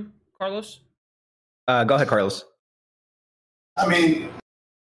 Andrew, Carlos? Go ahead, Carlos. I mean,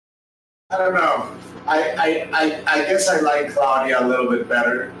 I don't know. I guess I like Claudia a little bit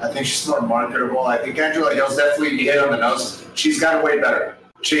better. I think she's more marketable. I think Angela Hill's definitely hit on the nose. She's gotten way better.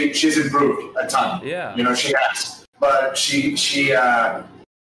 She's improved a ton. Yeah. You know, she has. But she's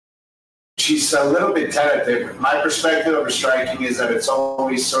a little bit tentative. My perspective of her striking is that it's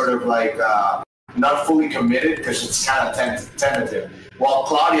always sort of like not fully committed because it's kind of tentative. While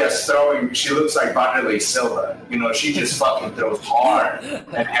Claudia's throwing, she looks like Vanderlei Silva. You know, she just fucking throws hard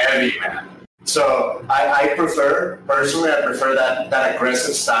and heavy, man. So I prefer that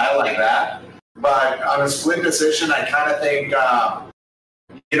aggressive style like that. But on a split decision, I kind of think,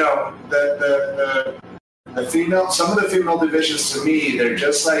 you know, the female, some of the female divisions to me, they're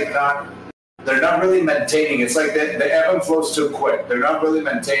just like they're not really maintaining. It's like the ebb and flows too quick. They're not really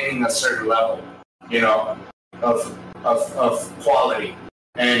maintaining a certain level, you know, of quality.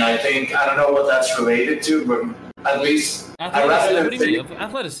 And I think, I don't know what that's related to, but at least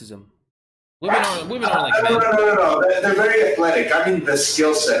athleticism. Women aren't like men. No. They're very athletic. I mean, the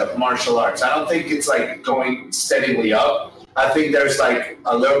skill set of martial arts. I don't think it's like going steadily up. I think there's like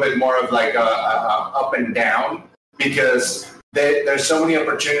a little bit more of like a up and down because there's so many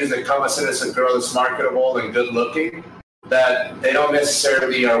opportunities that come as soon as a girl is marketable and good looking that they don't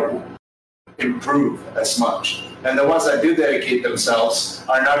necessarily improve as much. And the ones that do dedicate themselves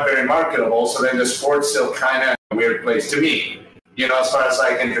are not very marketable. So then the sport's still kind of a weird place to me. You know, as far as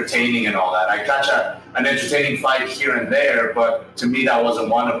like entertaining and all that. I catch an entertaining fight here and there, but to me that wasn't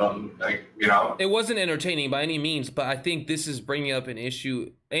one of them. Like, you know, it wasn't entertaining by any means, but I think this is bringing up an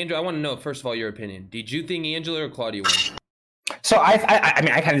issue. Andrew, I want to know first of all your opinion. Did you think Angela or Claudia won? So I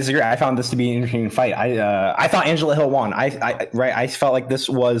mean, I kind of disagree. I found this to be an entertaining fight. I thought Angela Hill won. I felt like this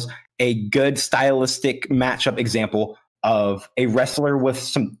was a good stylistic matchup example of a wrestler with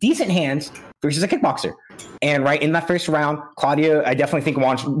some decent hands versus a kickboxer. And right in that first round, Claudia, I definitely think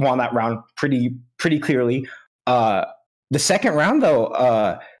won that round pretty clearly. The second round, though,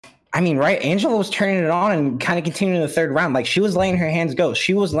 I mean, right, Angela was turning it on and kind of continuing in the third round. Like, she was letting her hands go.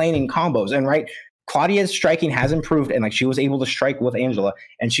 She was landing combos. And right, Claudia's striking has improved, and like she was able to strike with Angela,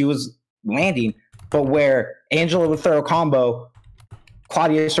 and she was landing. But where Angela would throw a combo,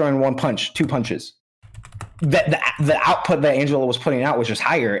 Claudia is throwing one punch, two punches. The output that Angela was putting out was just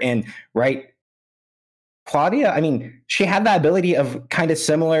higher. And right, Claudia, I mean, she had that ability of kind of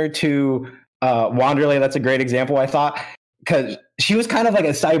similar to Wanderlei. That's a great example, I thought, because she was kind of like a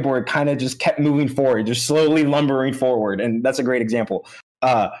cyborg, kind of just kept moving forward, just slowly lumbering forward. And that's a great example.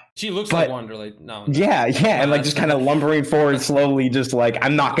 She looks like Wanderlei. No. Yeah. And like just kind of lumbering forward slowly, just like,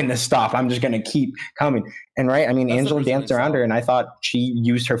 I'm not going to stop. I'm just going to keep coming. And right, I mean, Angela danced around her, and I thought she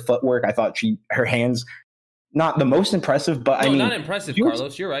used her footwork. I thought her hands, not the most impressive, but I mean, not impressive,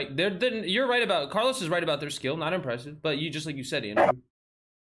 Carlos. You're right. You're right about Carlos is right about their skill. Not impressive, but you just like you said, Andrew.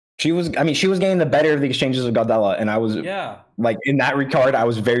 She was getting the better of the exchanges with Gaudella, and I was like, in that regard, I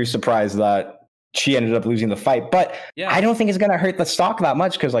was very surprised that she ended up losing the fight. But I don't think it's gonna hurt the stock that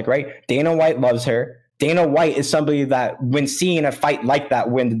much because, like, right, Dana White loves her. Dana White is somebody that, when seeing a fight like that,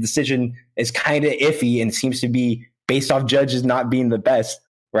 when the decision is kind of iffy and seems to be based off judges not being the best,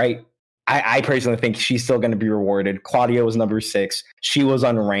 right? I personally think she's still going to be rewarded. Claudia was number 6. She was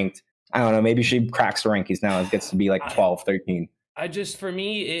unranked. I don't know. Maybe she cracks the rankings now and gets to be like 12, 13. For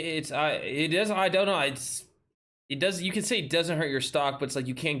me, it doesn't. I don't know. It does. You can say it doesn't hurt your stock, but it's like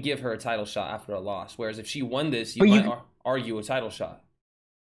you can't give her a title shot after a loss. Whereas if she won this, you might argue a title shot.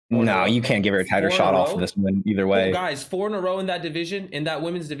 No, you can't give her a title shot off of this win either way. Well, guys, 4 in a row in that division, in that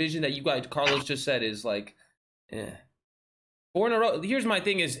women's division that you guys, Carlos just said, is like, 4 in a row. Here's my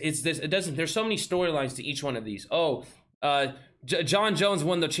thing: it doesn't. There's so many storylines to each one of these. John Jones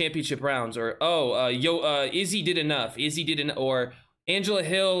won the championship rounds, or Izzy did enough. Or Angela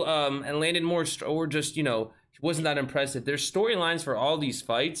Hill and landed more, or just wasn't that impressive. There's storylines for all these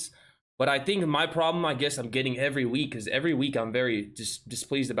fights, but I think my problem, I guess, I'm getting every week, because every week I'm very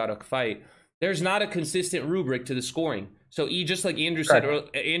displeased about a fight. There's not a consistent rubric to the scoring. So just like Andrew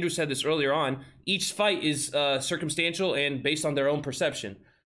said this earlier on, each fight is circumstantial and based on their own perception.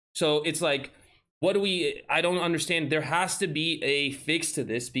 So it's like, I don't understand. There has to be a fix to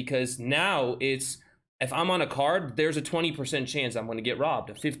this, because now it's, if I'm on a card, there's a 20% chance I'm going to get robbed,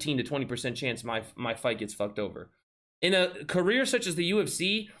 a 15 to 20% chance my fight gets fucked over. In a career such as the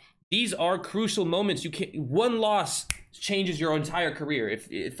UFC, these are crucial moments. One loss changes your entire career.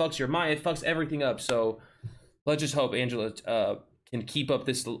 If it fucks your mind, it fucks everything up. So let's just hope Angela can keep up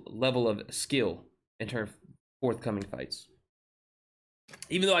this level of skill in her forthcoming fights.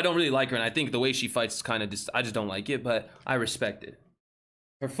 Even though I don't really like her, and I think the way she fights is kind of just, I just don't like it, but I respect it.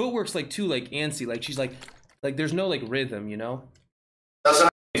 Her footwork's like too like antsy, like she's like there's no like rhythm, you know. That's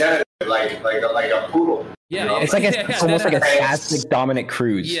like a poodle. Yeah, you know? It's like it's almost like a spastic Dominic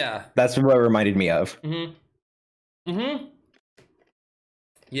Cruz. Yeah, that's what it reminded me of.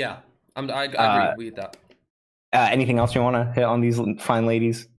 Yeah, I agree with that. Anything else you want to hit on these fine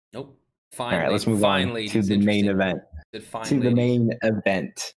ladies? Nope. Fine. All right, let's move on to the main event. The main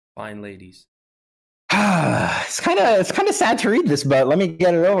event. Fine ladies. It's kind of sad to read this, but let me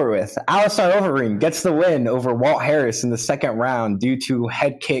get it over with. Alistair Overeem gets the win over Walt Harris in the second round due to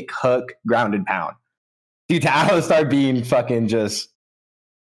head kick, hook, grounded pound. Due to Alistair being fucking just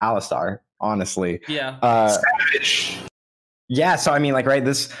Alistair, honestly. Yeah. Savage. Yeah, so I mean, like, right,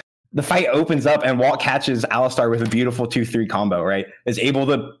 the fight opens up and Walt catches Alistair with a beautiful 2-3 combo, right? Is able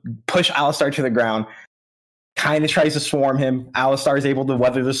to push Alistair to the ground, kind of tries to swarm him. Alistair is able to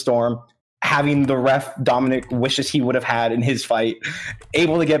weather the storm, having the ref Dominic wishes he would have had in his fight,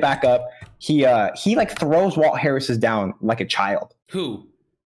 able to get back up. He like throws Walt Harris down like a child. Who?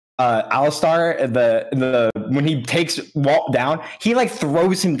 Alistair, when he takes Walt down, he like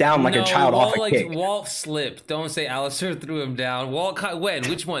throws him down like a child Walt, off a kick. Walt slipped. Don't say Alistair threw him down. Walt, when?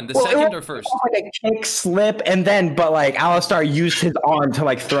 Which one? The second or first? Like a kick, slip, and then, but like Alistair used his arm to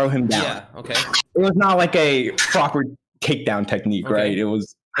like throw him down. Yeah. Okay. It was not like a proper takedown technique, Okay. right? It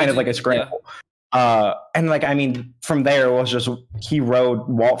was kind of like a scramble. Yeah. And like, I mean, from there it was just he rode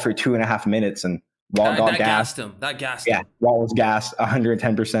Walt for 2.5 minutes and Walt got gassed. That gassed him. Yeah, Walt was gassed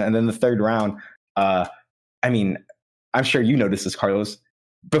 110%. And then the third round, I mean, I'm sure you noticed this, Carlos.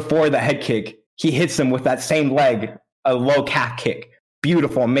 Before the head kick, he hits him with that same leg, a low calf kick.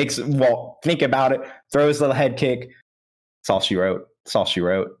 Beautiful. Makes Walt think about it, throws the head kick. That's all she wrote. That's all she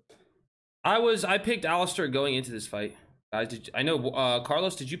wrote. I picked Alistair going into this fight. I know,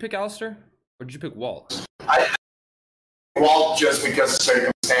 Carlos, did you pick Alistair? Or did you pick Walt? Walt just because of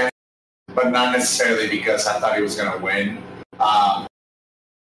circumstance, but not necessarily because I thought he was going to win.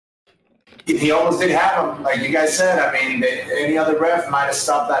 He almost did have him, like you guys said. I mean, any other ref might have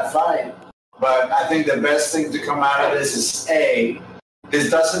stopped that fight. But I think the best thing to come out of this is, A, this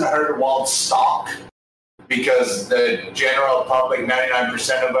doesn't hurt Walt's stock because the general public,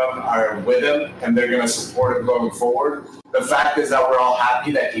 99% of them are with him and they're going to support him going forward. The fact is that we're all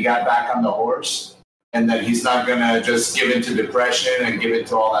happy that he got back on the horse and that he's not going to just give in to depression and give in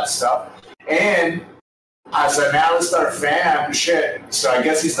to all that stuff. And as an Alistair fan, shit, so I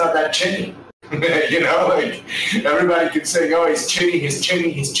guess he's not that chinny. You know, like everybody could say, oh, he's chinny.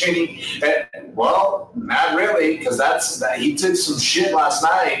 And, well, not really, because he took some shit last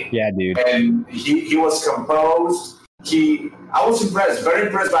night. Yeah, dude. And he was composed. I was impressed, very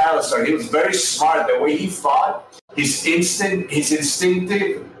impressed by Alistair. He was very smart. The way he fought, his instincts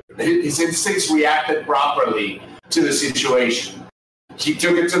reacted properly to the situation. He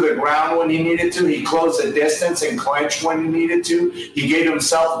took it to the ground when he needed to. He closed the distance and clenched when he needed to. He gave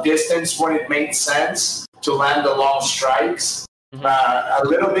himself distance when it made sense to land the long strikes. A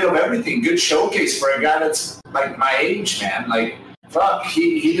little bit of everything. Good showcase for a guy that's like my age, man. Like, fuck,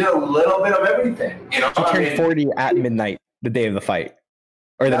 he did a little bit of everything. You know, He turned 40 at midnight, the day of the fight,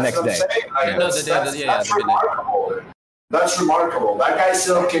 or the next day. Like, that's remarkable. That's remarkable. That guy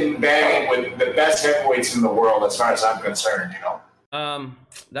still can bang with the best heavyweights in the world, as far as I'm concerned. You know.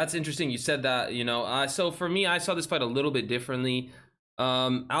 That's interesting. You said that, you know, so for me, I saw this fight a little bit differently.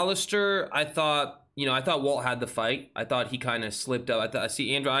 Alistair, I thought Walt had the fight. I thought he kind of slipped up.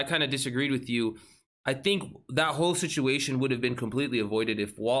 Andrew, I kind of disagreed with you. I think that whole situation would have been completely avoided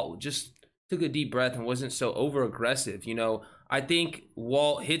if Walt just took a deep breath and wasn't so over aggressive. You know, I think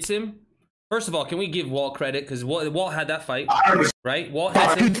Walt hits him. First of all, can we give Walt credit? Because Walt had that fight, right? Walt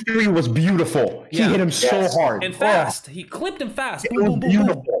hits him. 2-3 was beautiful. He hit him so hard. And fast. He clipped him fast. It was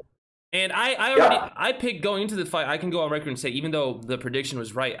beautiful. And I picked going into the fight, I can go on record and say, even though the prediction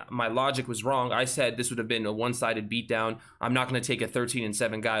was right, my logic was wrong. I said this would have been a one-sided beatdown. I'm not going to take a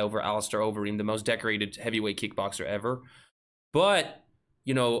 13-7 guy over Alistair Overeem, the most decorated heavyweight kickboxer ever. But,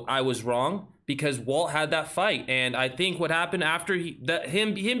 you know, I was wrong because Walt had that fight. And I think what happened after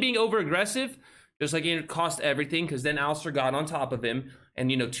him being over-aggressive, just like it cost everything, because then Alistair got on top of him and,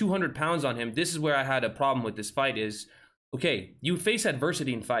 you know, 200 pounds on him. This is where I had a problem with this fight is, okay, you face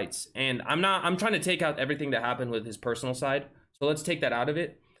adversity in fights, and I'm trying to take out everything that happened with his personal side, so let's take that out of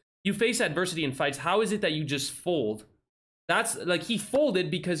it. You face adversity in fights, how is it that you just fold? That's like, he folded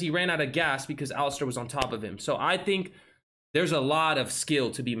because he ran out of gas because Alistair was on top of him. So I think there's a lot of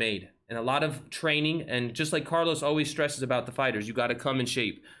skill to be made and a lot of training. And just like Carlos always stresses about the fighters, you got to come in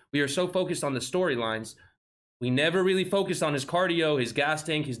shape. We are so focused on the storylines. We never really focused on his cardio, his gas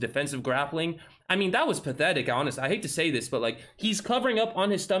tank, his defensive grappling. I mean, that was pathetic, honestly. I hate to say this, but like he's covering up on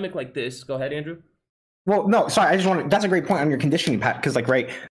his stomach like this. Go ahead, Andrew. Well, no, sorry. I just want to, that's a great point on your conditioning, Pat, because like, right,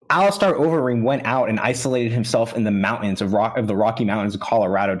 Alistair Overeem went out and isolated himself in the mountains of the Rocky Mountains of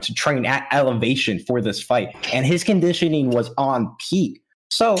Colorado to train at elevation for this fight. And his conditioning was on peak.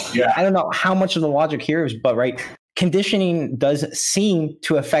 So I don't know how much of the logic here is, but right, conditioning does seem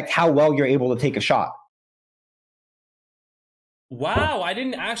to affect how well you're able to take a shot. Wow, I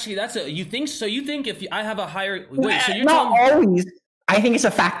didn't actually. You think so? You think if I have a higher wait? So you're not always. I think it's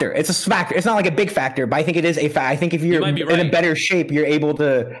a factor. It's a factor. It's not like a big factor, but I think it is a fact. I think if you're in a better shape, you're able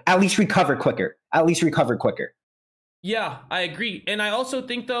to at least recover quicker. Yeah, I agree, and I also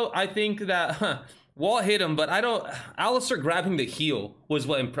think that Walt hit him, but I don't. Alistair grabbing the heel was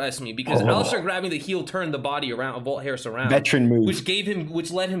what impressed me because Alistair grabbing the heel turned the body around, Walt Harris around, veteran move,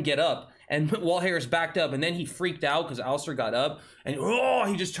 which let him get up. And Walt Harris backed up, and then he freaked out because Alistair got up, and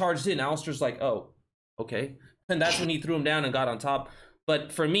he just charged in. Alistair's like, oh, okay. And that's when he threw him down and got on top.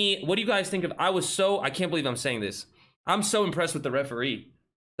 But for me, what do you guys think of? I can't believe I'm saying this. I'm so impressed with the referee.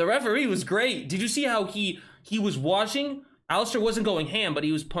 The referee was great. Did you see how he was watching? Alistair wasn't going ham, but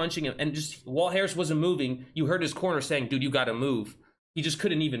he was punching him, and just Walt Harris wasn't moving. You heard his corner saying, dude, you got to move. He just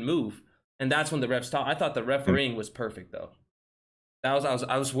couldn't even move. And that's when the ref stopped. I thought the refereeing was perfect, though.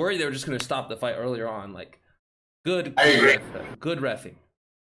 I was worried they were just going to stop the fight earlier on. Like, good reffing.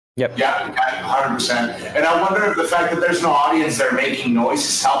 Yep. Yeah, 100%. And I wonder if the fact that there's no audience there making noise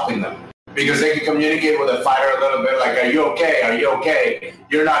is helping them. Because they can communicate with a fighter a little bit like, are you okay? Are you okay?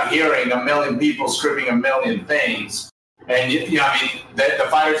 You're not hearing a million people screaming a million things. And, the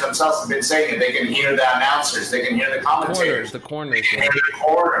fighters themselves have been saying it. They can hear the announcers. They can hear the commentators. The corners. They can hear the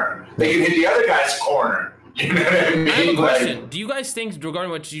corner. They can hit the other guy's corner. You know what I mean? I have a question. Do you guys think, regarding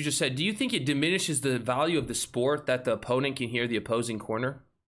what you just said, do you think it diminishes the value of the sport that the opponent can hear the opposing corner?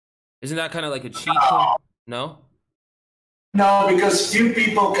 Isn't that kind of like a cheat code? No? No, because few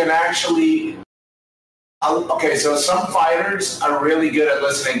people can actually... Okay, so some fighters are really good at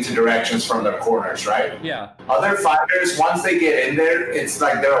listening to directions from their corners, right? Yeah. Other fighters, once they get in there, it's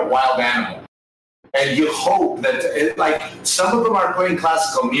like they're a wild animal. And you hope that... some of them are playing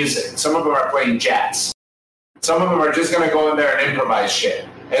classical music. Some of them are playing jazz. Some of them are just going to go in there and improvise shit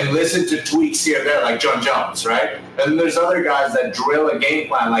and listen to tweaks here and there, like John Jones, right? And there's other guys that drill a game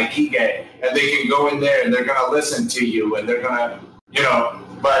plan like Ige, and they can go in there and they're going to listen to you and they're going to,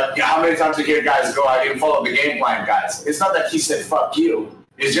 but how many times do you hear guys go, I didn't follow the game plan, guys? It's not that he said, fuck you.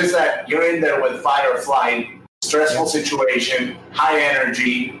 It's just that you're in there with fight or flight, stressful situation, high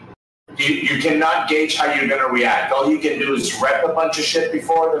energy. You cannot gauge how you're going to react. All you can do is rep a bunch of shit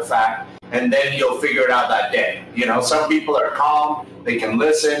before the fact, and then you'll figure it out that day. Some people are calm, they can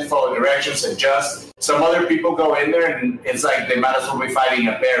listen, follow directions, adjust. Some other people go in there, and it's like they might as well be fighting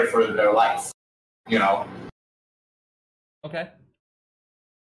a bear for their life, Okay.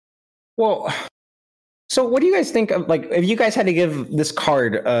 Well, so what do you guys think of, if you guys had to give this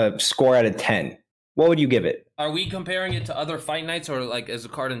card a score out of 10, what would you give it? Are we comparing it to other fight nights or as a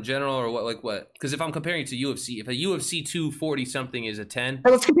card in general or what? Because if I'm comparing it to UFC, if a UFC 240 something is a 10.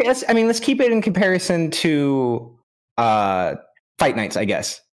 Let's keep it in comparison to fight nights, I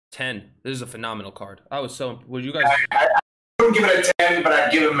guess. 10. This is a phenomenal card. Would you guys? I wouldn't give it a 10, but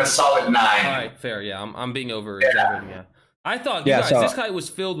I'd give him a solid 9. All right, fair. Yeah, I'm being exaggerating. Yeah. I thought, this guy was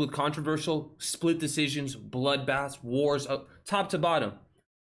filled with controversial split decisions, bloodbaths, wars, top to bottom.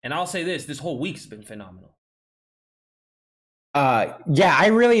 And I'll say this whole week's been phenomenal. I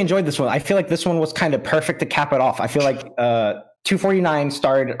really enjoyed this one. I feel like this one was kind of perfect to cap it off. I feel like 249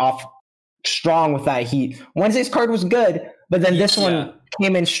 started off strong with that heat. Wednesday's card was good, but then this one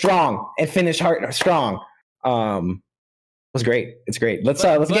came in strong and finished strong. Was great. It's great. Let's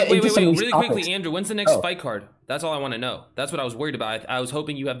get into some of these really topics. Quickly, Andrew. When's the next fight card? That's all I want to know. That's what I was worried about. I was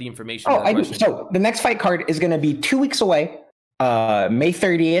hoping you have the information. I do. So the next fight card is going to be 2 weeks away, May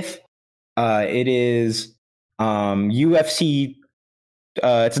 30th. It is UFC.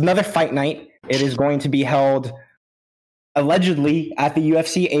 It's another fight night. It is going to be held allegedly at the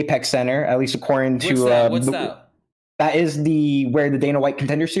UFC Apex Center, at least according to. What's that? That is where the Dana White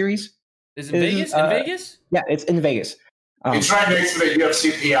Contender Series. Is it Vegas? In Vegas? Yeah, it's in Vegas. It's right next to the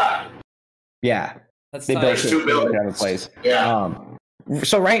UFC PI. Yeah. They built two buildings. Place. Yeah.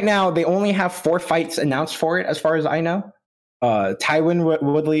 So right now they only have 4 fights announced for it, as far as I know. Tyron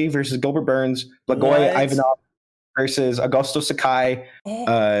Woodley versus Gilbert Burns, Blagoy Ivanov versus Augusto Sakai,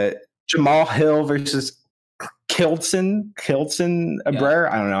 Jamal Hill versus Kilson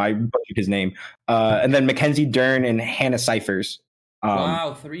Abrera. I don't know. I butchered his name. And then Mackenzie Dern and Hannah Cyphers.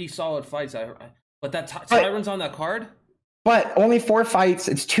 Wow, 3 solid fights. But that Tyron's on that card? But only 4 fights.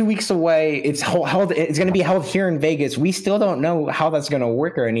 It's 2 weeks away. It's held. It's going to be held here in Vegas. We still don't know how that's going to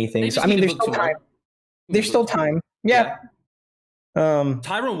work or anything. So I mean, there's still time. There's still time. Yeah.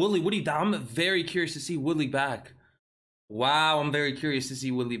 Tyron Woodley. I'm very curious to see Woodley back. Wow, I'm very curious to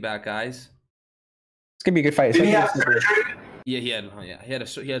see Woodley back, guys. It's gonna be a good fight. Did he have surgery? Yeah,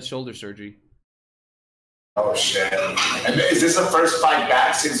 he had shoulder surgery. Oh shit! And is this the first fight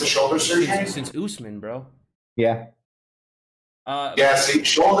back since the shoulder surgery? Since Usman, bro. Yeah. Yeah. See,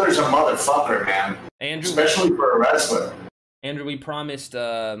 shoulder's a motherfucker, man. Andrew, especially for a wrestler. Andrew, we promised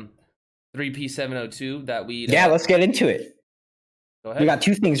 3P702 that we. Yeah, let's get into it. Go ahead. We got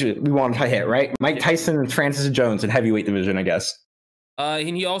 2 things we want to hit, right? Mike Tyson and Francis Jones in heavyweight division, I guess.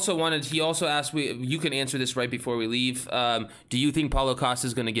 And he also asked, you can answer this right before we leave. Do you think Paulo Costa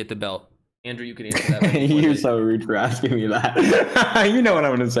is going to get the belt? Andrew, you can answer that. Right. You're so rude for asking me that. You know what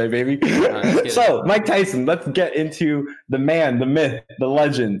I'm going to say, baby. So, Mike Tyson, let's get into the man, the myth, the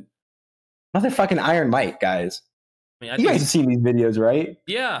legend. Motherfucking Iron Mike, guys. I mean, you guys have seen these videos, right?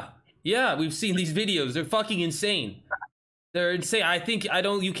 Yeah, we've seen these videos. They're fucking insane. They're insane.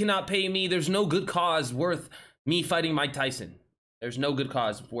 You cannot pay me. There's no good cause worth me fighting Mike Tyson. There's no good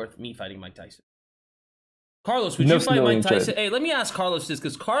cause worth me fighting Mike Tyson. Carlos, would you fight Mike Tyson? Hey, let me ask Carlos this,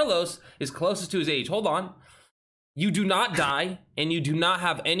 because Carlos is closest to his age. Hold on. You do not die, and you do not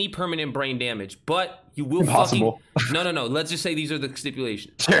have any permanent brain damage, but you will Impossible. No. Let's just say these are the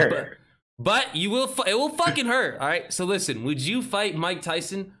stipulations. Sure. But you will. It will fucking hurt. All right. So listen, would you fight Mike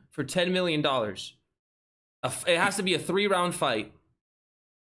Tyson for $10 million? It has to be a 3-round fight.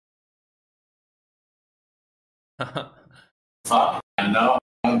 Fuck, no,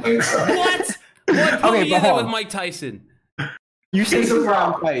 I don't think so. What? What you in with Mike Tyson? You say it's a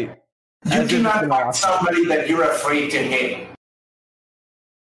 3-round fight. You cannot fight somebody that you're afraid to hit.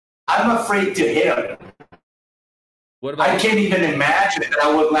 I'm afraid to hit him. I can't even imagine that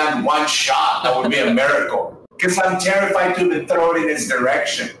I would land one shot. That would be a miracle. Because I'm terrified to even throw it in his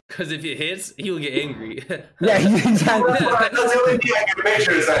direction. Because if it hits, he'll get angry. Yeah, exactly. That's the only thing I can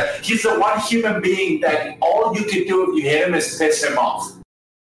picture is that he's the one human being that all you can do if you hit him is piss him off.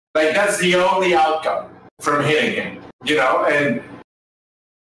 Like, that's the only outcome from hitting him, you know? And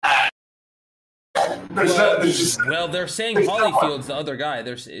they're saying Holyfield's the other guy.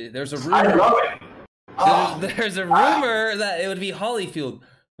 There's a rumor. I love it. There's a rumor that it would be Holyfield.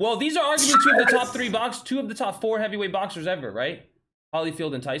 Well, these are arguably two of the top 4 heavyweight boxers ever, right?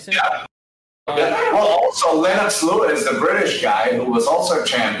 Holyfield and Tyson. Yeah. Well, also Lennox Lewis, the British guy who was also a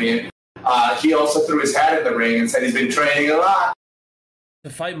champion, he also threw his hat in the ring and said he's been training a lot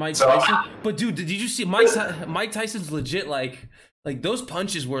to fight Mike Tyson. But dude, did you see Mike Tyson's legit? Like those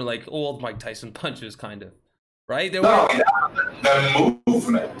punches were like old Mike Tyson punches, kind of, right? The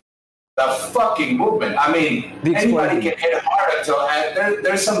movement. The fucking movement. I mean, anybody can hit hard until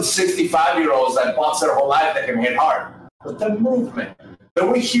there's some 65-year-olds that box their whole life that can hit hard. But the movement, the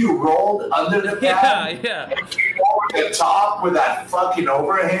way he rolled under the pad and came over the top with that fucking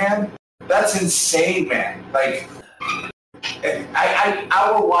overhand, that's insane, man. Like,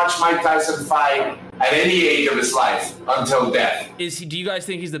 I will watch Mike Tyson fight at any age of his life until death. Do you guys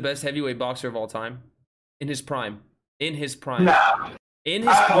think he's the best heavyweight boxer of all time? In his prime? Nah. In his prime.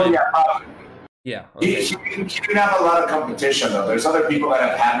 Yeah. Okay. He didn't have a lot of competition, though. There's other people that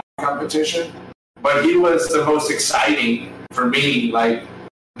have had competition, but he was the most exciting for me. Like,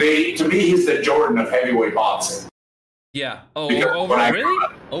 to me, he's the Jordan of heavyweight boxing. Yeah. Oh, really?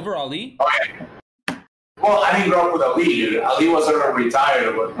 Over Ali? Okay. Well, I didn't grow up with Ali, dude. Ali wasn't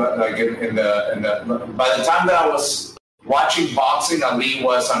retired, but like in the by the time that I was watching boxing, Ali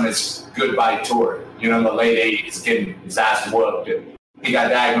was on his goodbye tour. You know, in the late 80s, getting his ass whooped. And he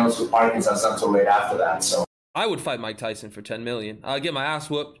got diagnosed with Parkinson's until late after that. So I would fight Mike Tyson for $10 million. I'll get my ass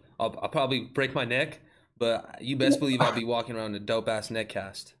whooped. I'll probably break my neck, but you best believe I'll be walking around a dope ass neck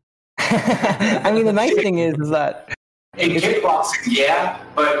cast. I mean, the nice thing is that in kickboxing, yeah,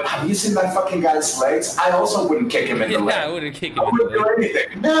 but have you seen that fucking guy's legs? I also wouldn't kick him in the leg. Yeah, I wouldn't kick him. I wouldn't do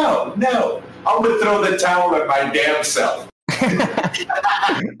anything. No. I would throw the towel at my damn self.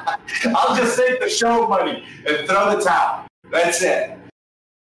 I'll just save the show money and throw the towel. That's it.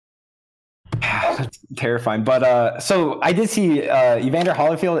 That's terrifying. But so I did see Evander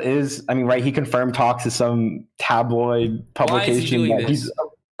Holyfield is, I mean, right, he confirmed talks to some tabloid publication that he's, of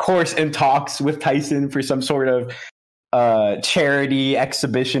course, in talks with Tyson for some sort of charity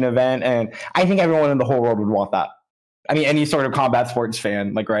exhibition event. And I think everyone in the whole world would want that. I mean, any sort of combat sports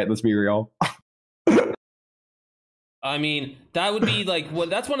fan, like, right, let's be real. I mean, that would be like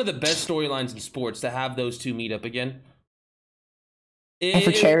that's one of the best storylines in sports to have those two meet up again. And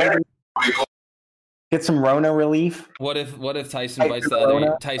for charity, get some Rona relief. What if Tyson bites the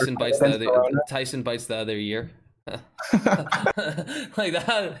other Tyson bites the other ear? Like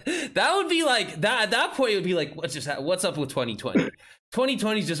that would be like that. At that point, it would be like, what's up with 2020?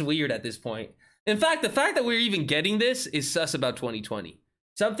 2020 is just weird at this point. In fact, the fact that we're even getting this is sus about 2020.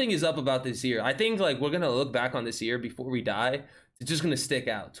 Something is up about this year. I think like we're gonna look back on this year before we die. It's just gonna stick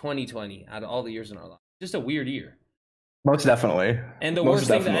out. 2020 out of all the years in our life. Just a weird year. Most definitely. And the worst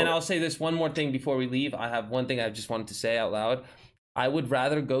thing, and I'll say this one more thing before we leave. I have one thing I just wanted to say out loud. I would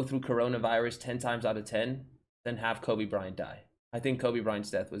rather go through coronavirus 10 times out of 10 than have Kobe Bryant die. I think Kobe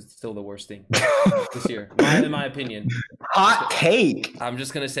Bryant's death was still the worst thing this year, in my opinion. Hot take. I'm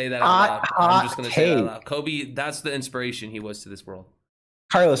just gonna say that out loud. I'm just gonna say that out loud. Kobe, that's the inspiration he was to this world.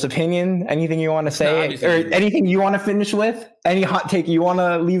 Carlos, opinion? Anything you want to say, or anything you want to finish with? Any hot take you want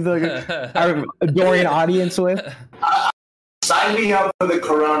to leave our adoring audience with? Sign me up for the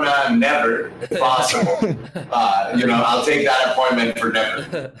Corona never, if possible. I'll take that appointment for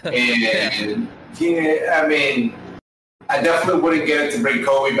never. And yeah, I mean, I definitely wouldn't get it to bring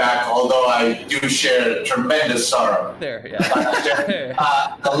Kobe back, although I do share tremendous sorrow. There,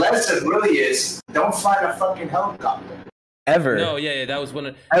 yeah. The lesson really is don't fly a fucking helicopter. Ever. No, yeah, that was one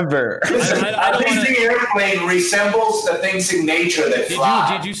of... Ever. Listen, at least the airplane resembles the things in nature that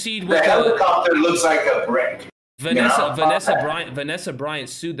fly. Did you see the helicopter looks like a brick. Vanessa Bryant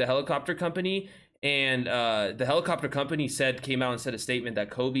sued the helicopter company, and the helicopter company came out and said a statement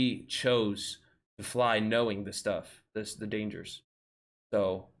that Kobe chose to fly knowing the stuff, the dangers.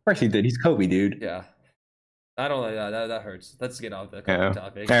 So of course he did. He's Kobe, dude. Yeah. I don't like that. That hurts. Let's get off the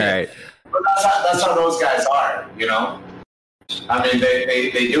topic. All right. But that's how those guys are, you know? I mean,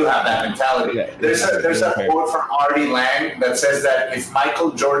 they do have that mentality. Yeah, there's a quote from Artie Lang that says that if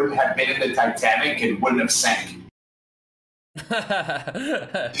Michael Jordan had been in the Titanic, it wouldn't have sank.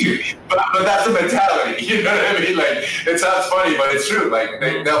 but that's the mentality, you know what I mean? Like, it sounds funny, but it's true. Like,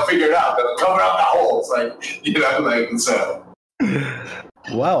 they'll figure it out. They'll cover up the holes, like, you know, like, so.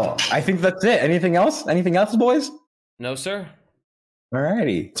 Well, I think that's it. Anything else? Anything else, boys? No, sir.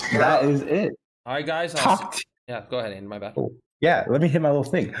 Alrighty, that is it. All right, guys. Yeah, go ahead, Andy. My bad. Yeah, let me hit my little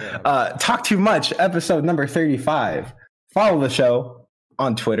thing. Talk Too Much, episode number 35. Follow the show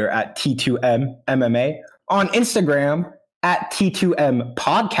on Twitter at T2MMMA, on Instagram at T2M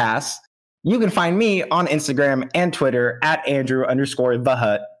Podcast. You can find me on Instagram and Twitter at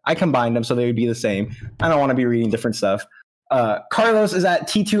Andrew_the_Hut. I combined them so they would be the same. I don't want to be reading different stuff. Carlos is at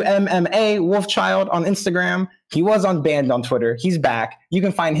T2MMA Wolfchild on Instagram. He was banned on Twitter. He's back. You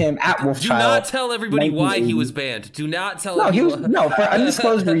can find him at Wolfchild. Do not tell everybody why he was banned. Do not tell for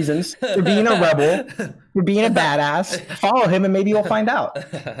undisclosed reasons. For being a rebel, for being a badass. Follow him and maybe you'll find out.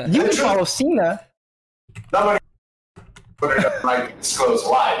 You can follow Cena. Nobody like disclose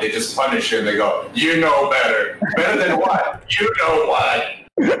why. They just punish him. They go, you know better. Better than what? You know what?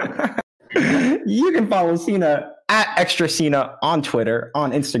 You can follow Cena at Extra Cena on Twitter,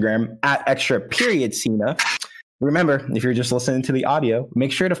 on Instagram, at Extra_Cena. Remember, if you're just listening to the audio,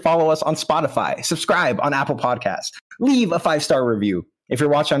 make sure to follow us on Spotify, subscribe on Apple Podcasts, leave a 5-star review. If you're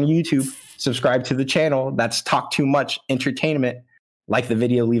watching on YouTube, subscribe to the channel. That's Talk Too Much Entertainment. Like the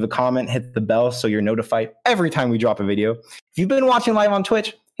video, leave a comment, hit the bell so you're notified every time we drop a video. If you've been watching live on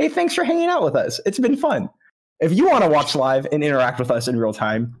Twitch, hey, thanks for hanging out with us. It's been fun. If you want to watch live and interact with us in real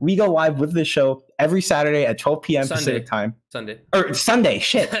time, we go live with this show every Saturday at 12 p.m. Pacific time. Sunday,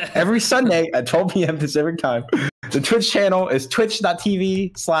 shit. Every Sunday at 12 p.m. Pacific time. The Twitch channel is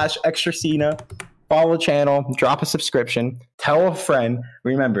twitch.tv/ExtraCena. Follow the channel, drop a subscription, tell a friend.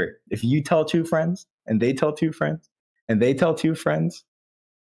 Remember, if you tell 2 friends and they tell 2 friends and they tell 2 friends,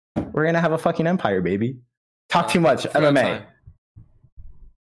 we're going to have a fucking empire, baby. Talk Too Much, MMA.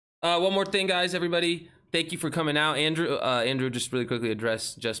 One more thing, guys, everybody. Thank you for coming out. Andrew just really quickly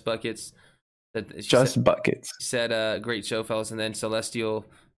addressed Just Buckets. Buckets. He said, great show, fellas. And then Celestial.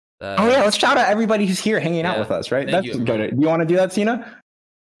 Let's shout out everybody who's here hanging out with us, right? That's good. Do you want to do that, Cena?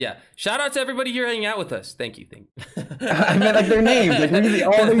 Yeah. Shout out to everybody here hanging out with us. Thank you. I meant like their names, like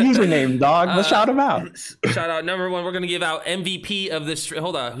all their usernames, dog. Let's shout them out. Shout out. Number 1, we're going to give out MVP of the stream.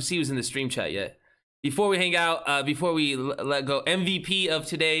 Hold on. Who's in the stream chat yet? Before we hang out, before we let go, MVP of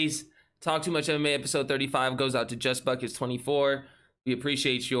today's Talk Too Much MMA episode 35 goes out to Just Buckets 24. We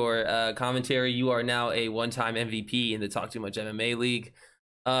appreciate your commentary. You are now a one-time MVP in the Talk Too Much MMA League.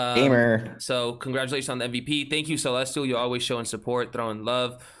 Gamer. So congratulations on the MVP. Thank you, Celestial. You're always showing support, throwing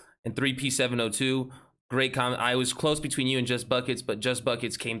love. And 3P702, great comment. I was close between you and Just Buckets, but Just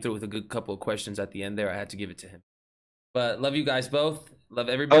Buckets came through with a good couple of questions at the end there. I had to give it to him. But love you guys both. Love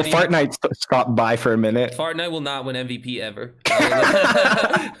Oh, everybody. Fart Night stopped by for a minute. Fart Night will not win MVP ever.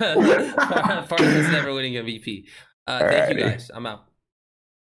 Fart Night's never winning MVP. Thank you guys. I'm out.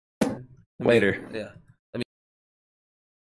 Later. Yeah.